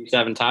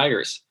 187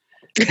 tigers.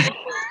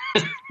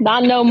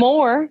 Not no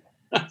more.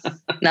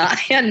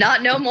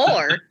 Not no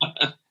more.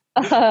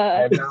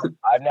 I've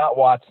not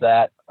watched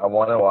that. I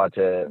want to watch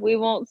it. We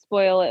won't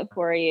spoil it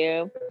for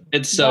you.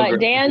 It's so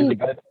great. Dan,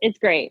 it's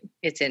great.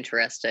 It's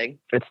interesting.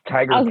 It's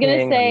Tiger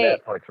King on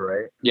Netflix,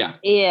 right? Yeah.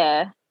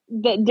 Yeah.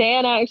 That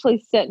Dan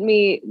actually sent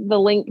me the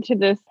link to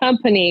this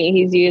company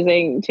he's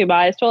using to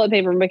buy his toilet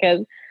paper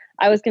because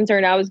I was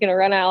concerned I was going to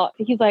run out.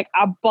 He's like,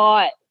 I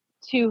bought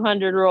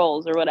 200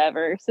 rolls or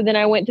whatever. So then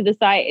I went to the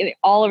site and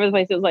all over the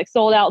place it was like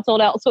sold out,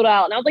 sold out, sold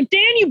out. And I was like,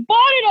 Dan, you bought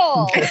it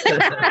all.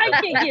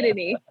 I can't get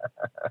any.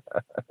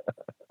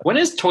 When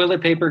is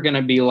toilet paper going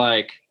to be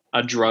like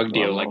a drug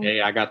deal? Like,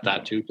 hey, I got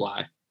that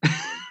 2-ply.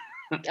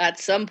 At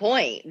some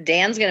point,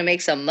 Dan's going to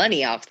make some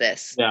money off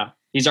this. Yeah.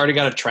 He's already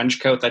got a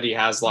trench coat that he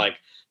has, like,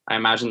 I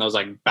imagine those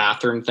like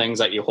bathroom things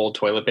that you hold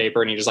toilet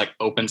paper, and he just like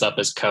opens up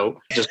his coat,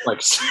 just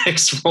like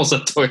 6 rolls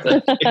of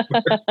toilet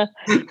paper.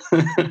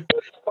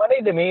 What's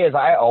funny to me is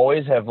I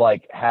always have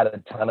like had a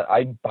ton of,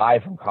 I buy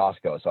from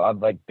Costco, so I've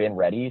like been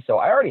ready. So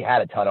I already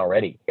had a ton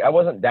already. I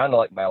wasn't down to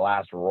like my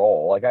last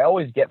roll. Like I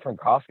always get from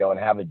Costco and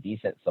have a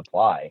decent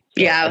supply.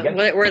 So Yeah,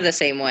 we're the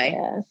same way.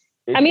 Yeah.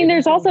 I mean,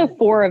 there's also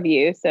 4 of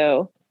you,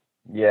 so.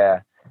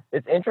 Yeah.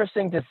 It's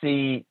interesting to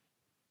see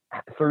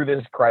through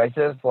this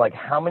crisis, like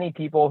how many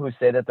people who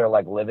say that they're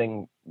like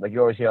living, like you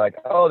always hear like,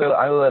 oh,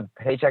 I live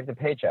paycheck to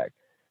paycheck.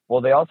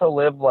 Well, they also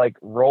live like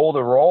roll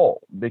to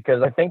roll,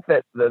 because I think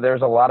that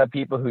there's a lot of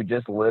people who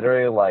just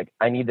literally like,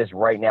 I need this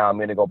right now. I'm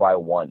going to go buy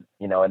one,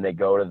 and they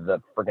go to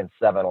the freaking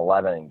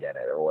 7-Eleven and get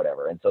it or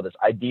whatever. And so this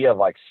idea of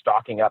like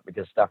stocking up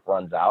because stuff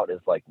runs out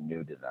is like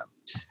new to them.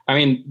 I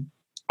mean,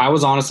 I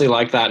was honestly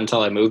like that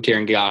until I moved here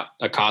and got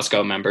a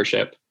Costco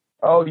membership.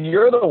 Oh,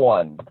 you're the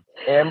one.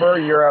 Amber,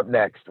 you're up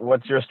next.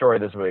 What's your story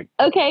this week?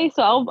 Okay,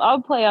 so I'll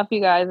play off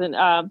you guys and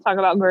talk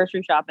about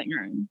grocery shopping,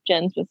 or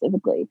Jen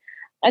specifically.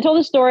 I told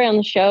the story on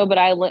the show, but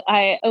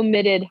I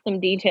omitted some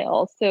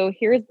details. So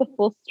here's the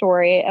full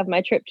story of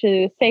my trip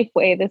to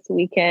Safeway this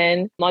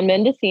weekend. On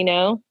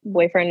Mendocino,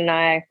 boyfriend and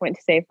I went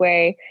to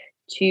Safeway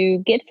to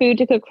get food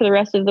to cook for the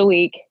rest of the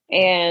week.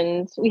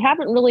 And we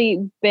haven't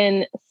really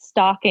been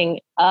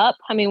stocking up.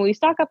 I mean, we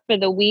stock up for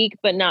the week,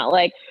 but not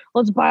like,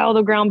 let's buy all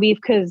the ground beef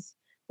because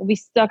we'll be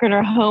stuck in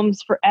our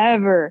homes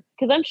forever.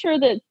 Because I'm sure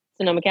that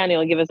Sonoma County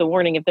will give us a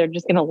warning if they're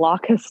just going to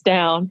lock us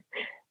down.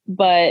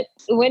 But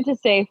we went to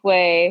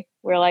Safeway.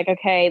 We're like,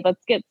 okay,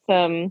 let's get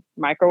some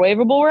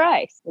microwavable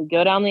rice. We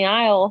go down the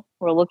aisle.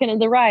 We're looking at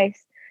the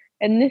rice.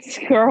 And this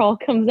girl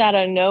comes out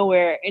of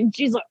nowhere. And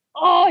she's like,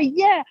 oh,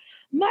 yeah,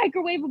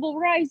 microwavable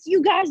rice.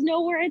 You guys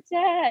know where it's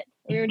at.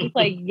 We were just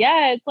like,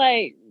 yeah, it's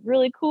like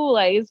really cool.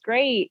 Like, it's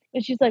great.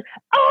 And she's like,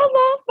 I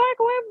love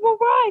microwavable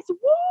rice.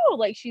 Woo!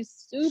 Like, she's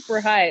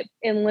super hyped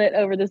and lit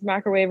over this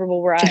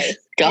microwavable rice.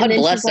 God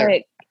bless her.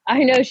 Like,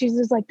 I know, she's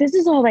just like, this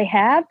is all they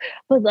have,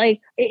 but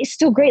like, it's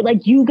still great.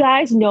 Like, you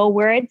guys know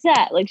where it's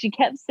at. Like, she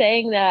kept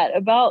saying that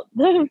about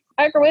the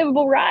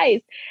microwavable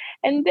rice.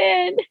 And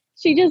then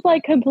she just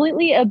like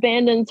completely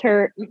abandons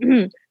her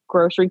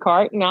grocery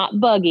cart, not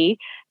buggy.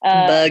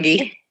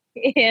 Buggy.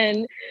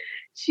 And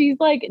she's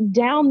like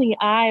down the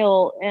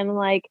aisle, and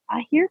like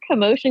I hear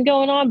commotion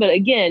going on, but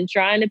again,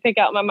 trying to pick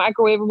out my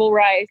microwavable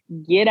rice,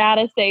 get out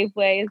of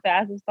Safeway as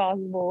fast as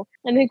possible.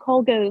 And then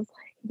Cole goes,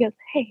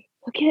 hey,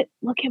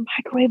 look at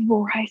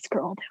microwavable rice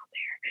girl down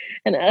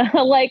there. And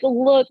I like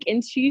look,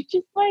 and she's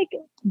just like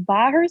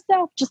by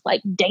herself, just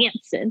like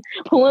dancing,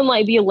 pulling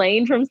like the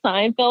Elaine from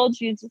Seinfeld.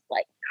 She's just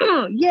like,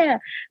 oh yeah.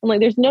 And like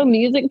there's no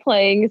music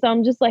playing, so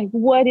I'm just like,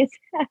 what is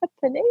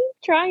happening?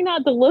 Trying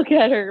not to look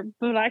at her,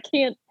 but I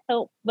can't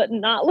help but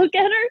not look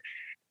at her.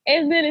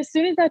 And then as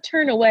soon as I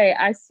turn away,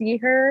 I see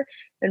her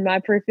in my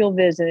peripheral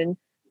vision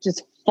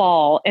just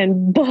fall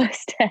and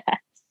bust ass.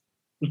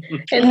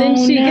 And then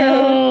she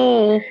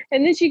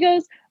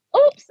goes,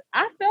 oops,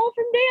 I fell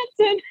from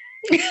dancing.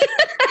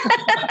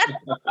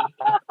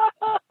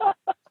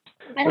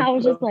 And I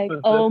was just like,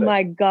 oh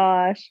my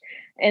gosh.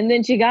 And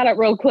then she got up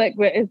real quick,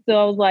 but so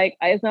I was like,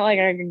 it's not like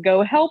I could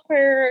go help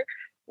her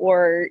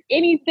or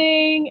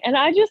anything. And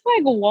I just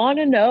like want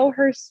to know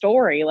her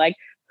story. Like,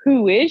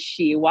 who is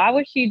she? Why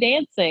was she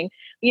dancing?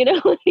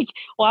 Like,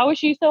 why was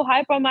she so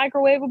hype on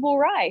microwavable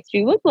rice?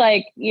 She looked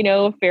like,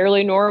 a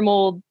fairly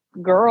normal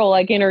girl,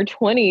 like in her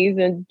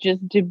 20s, and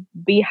just to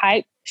be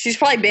hyped. She's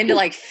probably been to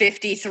like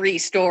 53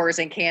 stores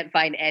and can't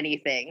find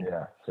anything.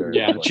 Yeah,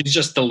 yeah, she's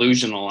just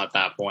delusional at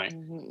that point.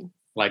 Mm-hmm.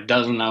 Like,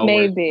 doesn't know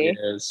Maybe. where she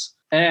is.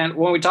 And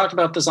when we talked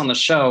about this on the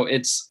show,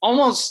 it's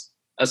almost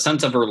a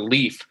sense of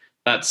relief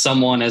that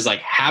someone is like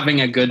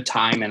having a good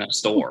time in a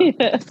store.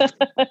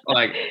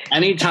 Like,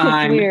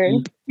 anytime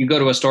you go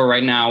to a store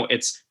right now,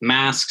 it's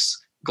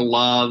masks,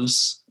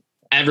 gloves,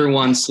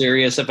 everyone's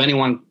serious. If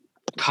anyone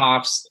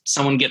coughs,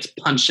 someone gets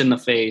punched in the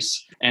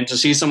face. And to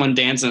see someone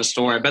dance in a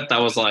store, I bet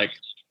that was like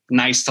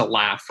nice to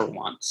laugh for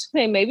once.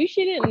 Hey, maybe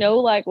she didn't know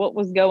like what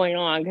was going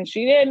on, because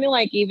she didn't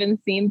like even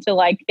seem to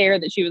like care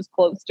that she was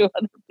close to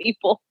other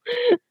people.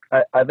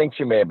 I think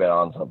she may have been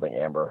on something,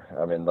 Amber.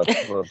 I mean, let's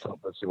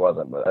hope that she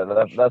wasn't, but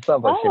that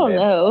sounds like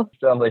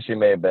sounds like she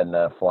may have been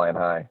flying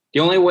high. The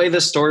only way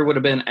this story would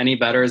have been any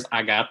better is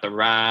I got the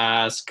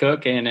rice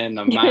cooking in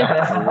the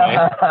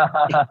microwave.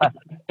 I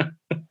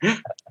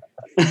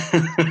didn't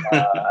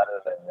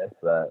miss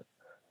that.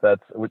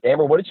 That's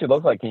Amber. What did she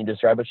look like? Can you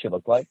describe what she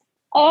looked like?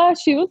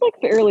 She was like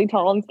fairly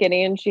tall and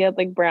skinny, and she had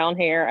like brown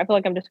hair. I feel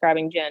like I'm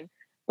describing Jen,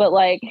 but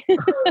like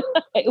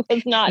it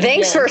was not.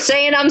 Thanks Jen. for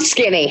saying I'm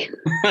skinny.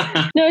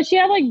 No, she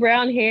had like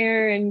brown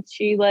hair, and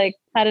she like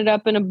had it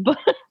up in a bun.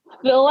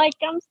 Feel like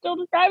I'm still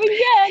describing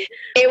Jen.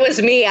 It was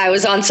me. I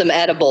was on some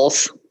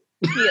edibles.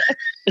 Yeah.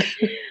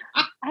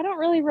 I don't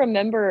really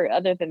remember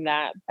other than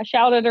that. I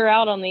shouted her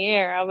out on the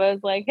air. I was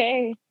like,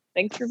 hey,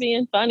 thanks for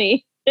being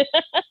funny.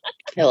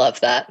 I love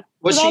that.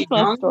 Was So she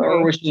young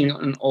or was she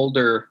an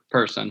older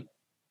person?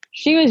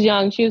 She was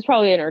young. She was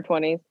probably in her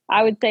 20s.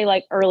 I would say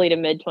like early to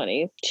mid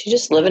 20s. She's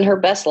just living her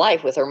best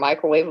life with her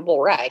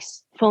microwavable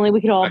rice. If only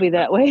we could all be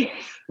that way.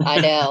 I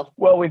know.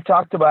 Well, we've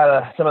talked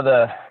about some of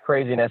the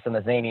craziness and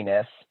the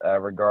zaniness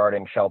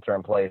regarding shelter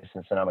in place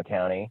in Sonoma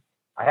County.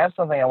 I have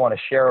something I want to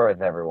share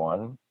with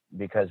everyone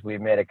because we've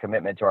made a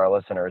commitment to our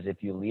listeners.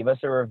 If you leave us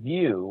a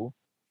review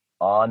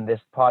on this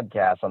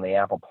podcast, on the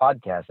Apple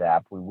Podcast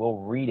app, we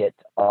will read it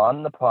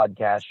on the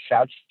podcast,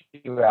 shout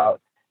you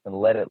out, and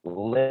let it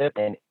live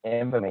in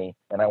infamy.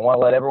 And I want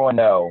to let everyone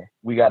know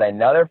we got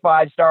another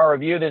 5-star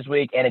review this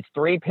week, and it's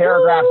 3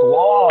 paragraphs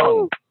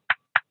long.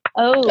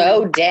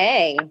 Oh,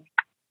 dang.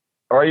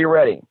 Are you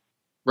ready?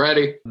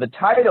 Ready. The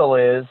title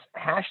is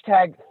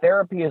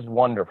 #Therapy is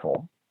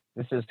Wonderful.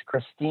 This is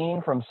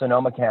Christine from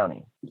Sonoma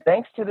County.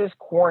 Thanks to this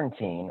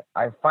quarantine,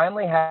 I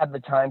finally had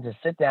the time to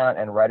sit down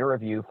and write a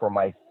review for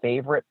my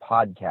favorite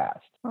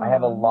podcast. I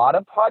have a lot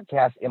of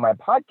podcasts in my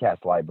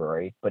podcast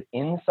library, but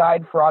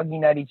Inside Froggy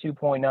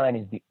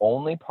 92.9 is the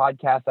only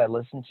podcast I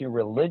listen to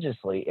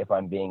religiously, if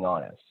I'm being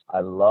honest. I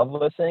love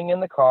listening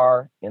in the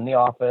car, in the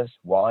office,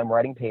 while I'm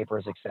writing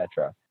papers,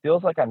 etc.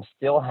 Feels like I'm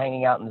still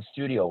hanging out in the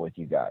studio with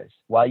you guys.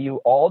 While you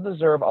all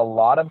deserve a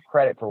lot of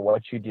credit for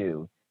what you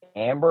do,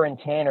 Amber and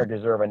Tanner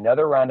deserve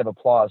another round of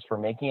applause for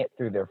making it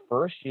through their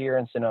first year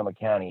in Sonoma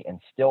County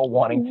and still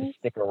wanting to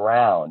stick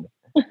around.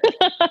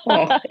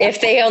 Oh,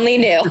 if they only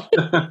knew.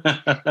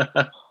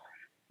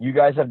 You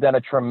guys have done a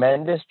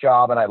tremendous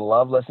job, and I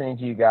love listening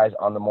to you guys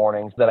on the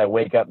mornings that I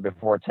wake up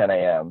before 10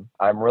 a.m.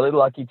 I'm really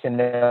lucky to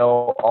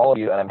know all of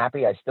you, and I'm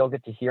happy I still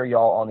get to hear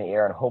y'all on the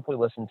air and hopefully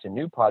listen to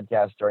new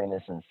podcasts during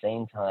this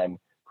insane time.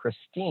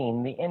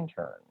 Christine, the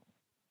intern.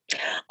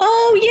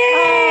 Oh,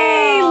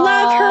 yay! Aww.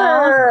 Love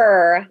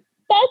her.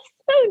 That's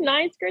so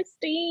nice,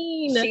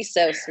 Christine. She's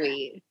so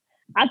sweet.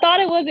 I thought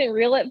it wasn't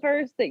real at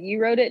first that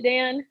you wrote it,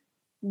 Dan,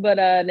 but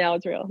now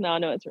it's real. Now I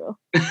know it's real.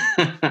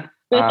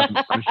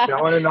 I'm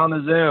showing it on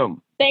the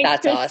Zoom. Thanks,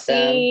 That's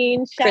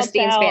Christine. awesome. Shouts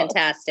Christine's out.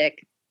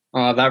 fantastic.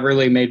 That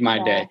really made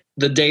my day.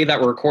 The day that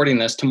we're recording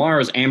this, tomorrow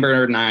is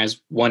Amber and I's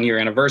 1-year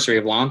anniversary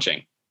of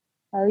launching.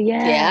 Oh,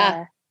 yeah.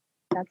 Yeah.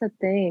 That's a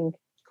thing.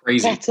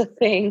 Crazy. That's a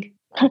thing.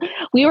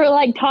 We were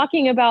like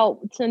talking about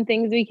some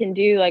things we can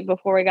do like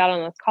before we got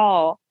on this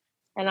call.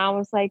 And I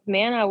was like,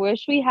 man, I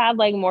wish we had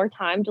like more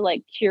time to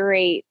like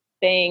curate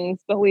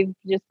things, but we've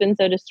just been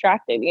so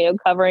distracted,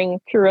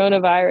 covering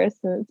coronavirus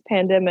and its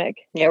pandemic.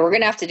 Yeah, we're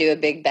going to have to do a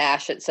big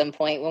bash at some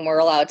point when we're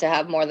allowed to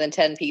have more than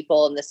 10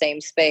 people in the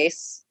same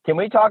space. Can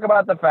we talk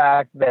about the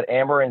fact that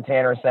Amber and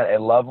Tanner sent a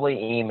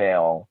lovely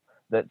email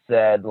that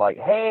said like,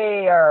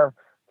 hey, our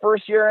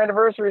first year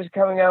anniversary is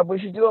coming up. We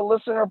should do a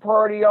listener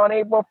party on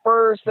April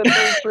 1st at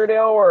the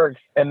Trudell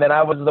Works. And then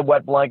I was the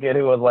wet blanket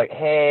who was like,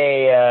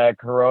 hey,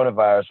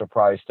 coronavirus will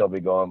probably still be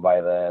going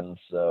by then.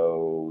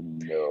 So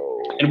no.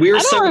 And we were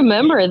I don't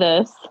remember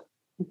this.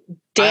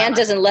 Dan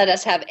doesn't let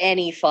us have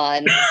any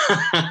fun.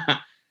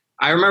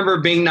 I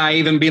remember being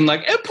naive and being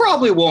like, it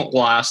probably won't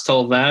last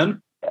till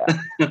then. Yeah.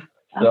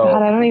 Oh,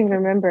 God, I don't even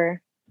remember.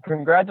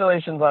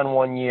 Congratulations on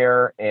 1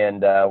 year,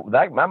 and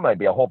that might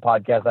be a whole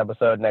podcast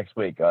episode next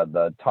week,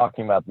 the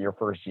talking about your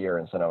first year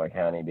in Sonoma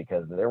County,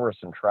 because there were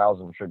some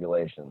trials and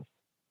tribulations.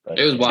 But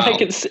It was wild. I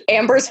can see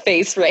Amber's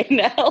face right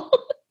now.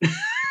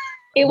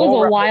 It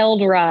was a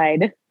wild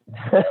ride.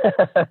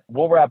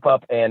 We'll wrap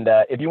up, and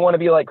if you want to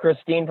be like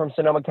Christine from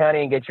Sonoma County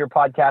and get your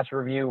podcast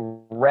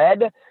review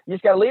read, you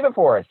just got to leave it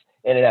for us,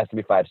 and it has to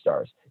be 5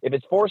 stars. If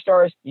it's 4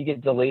 stars, you get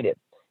deleted.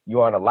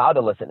 You aren't allowed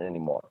to listen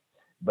anymore.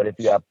 But if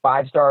you have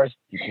 5 stars,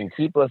 you can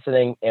keep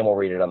listening and we'll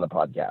read it on the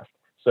podcast.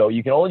 So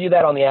you can only do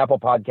that on the Apple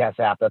Podcast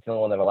app. That's the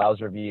only one that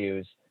allows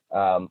reviews.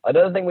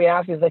 Another thing we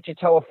ask is that you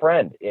tell a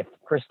friend.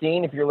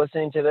 Christine, if you're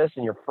listening to this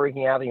and you're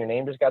freaking out that your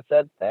name just got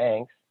said,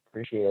 thanks.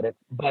 Appreciate it.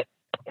 But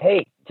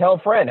hey, tell a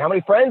friend. How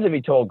many friends have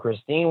you told,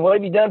 Christine? What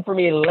have you done for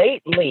me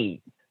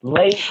lately?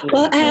 What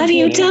have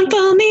you done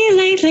for me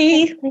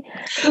lately?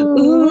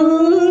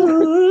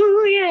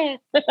 Ooh, yeah.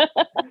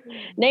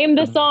 Name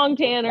the song,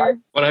 Tanner.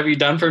 What have you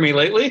done for me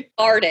lately?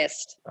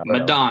 Artist.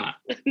 Madonna.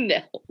 No.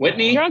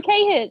 Whitney? You're on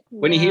K-Hit.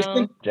 Whitney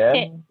Houston?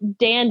 Jen?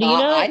 Dan, do you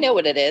know I it? know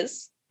what it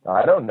is.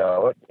 I don't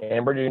know it.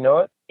 Amber, do you know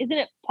it? Isn't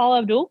it Paul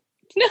Abdul?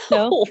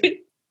 No.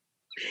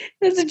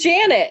 It's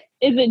Janet.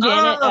 Is it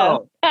Janet?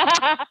 Oh.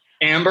 Oh.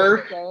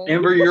 Amber,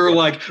 you're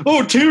like,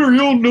 oh, Tanner, you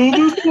don't know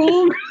this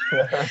song?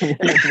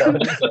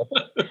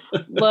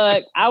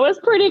 Look, I was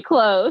pretty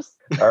close.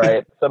 All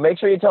right. So make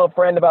sure you tell a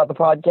friend about the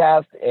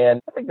podcast.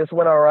 And I think this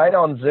went all right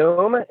on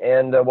Zoom.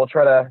 And we'll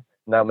try to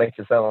now make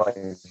it sound like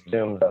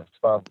Zoom's a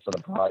sponsor of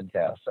the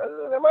podcast.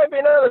 There might be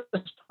another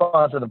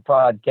sponsor of the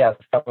podcast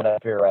coming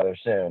up here rather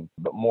soon,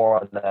 but more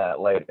on that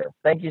later.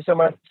 Thank you so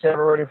much to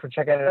everybody for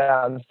checking it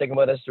out and sticking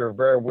with us through a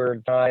very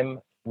weird time.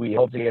 We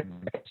hope to get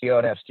back to you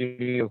and have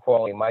studio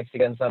quality mics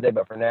again someday.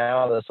 But for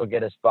now, this will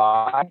get us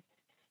by.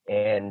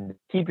 And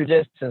keep your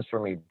distance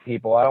from me,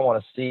 people. I don't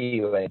want to see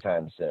you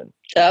anytime soon.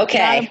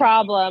 Okay. Not a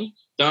problem.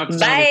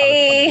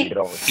 Bye.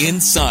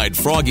 Inside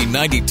Froggy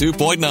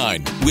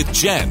 92.9 with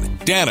Jen,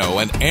 Dano,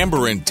 and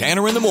Amber and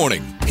Tanner in the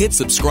morning. Hit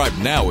subscribe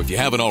now if you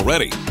haven't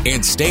already.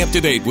 And stay up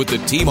to date with the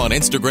team on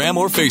Instagram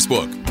or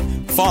Facebook.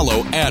 Follow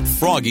at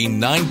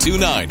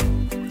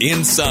Froggy929.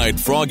 Inside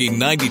Froggy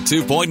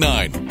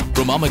 92.9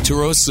 from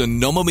Amaturo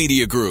Sonoma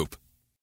Media Group.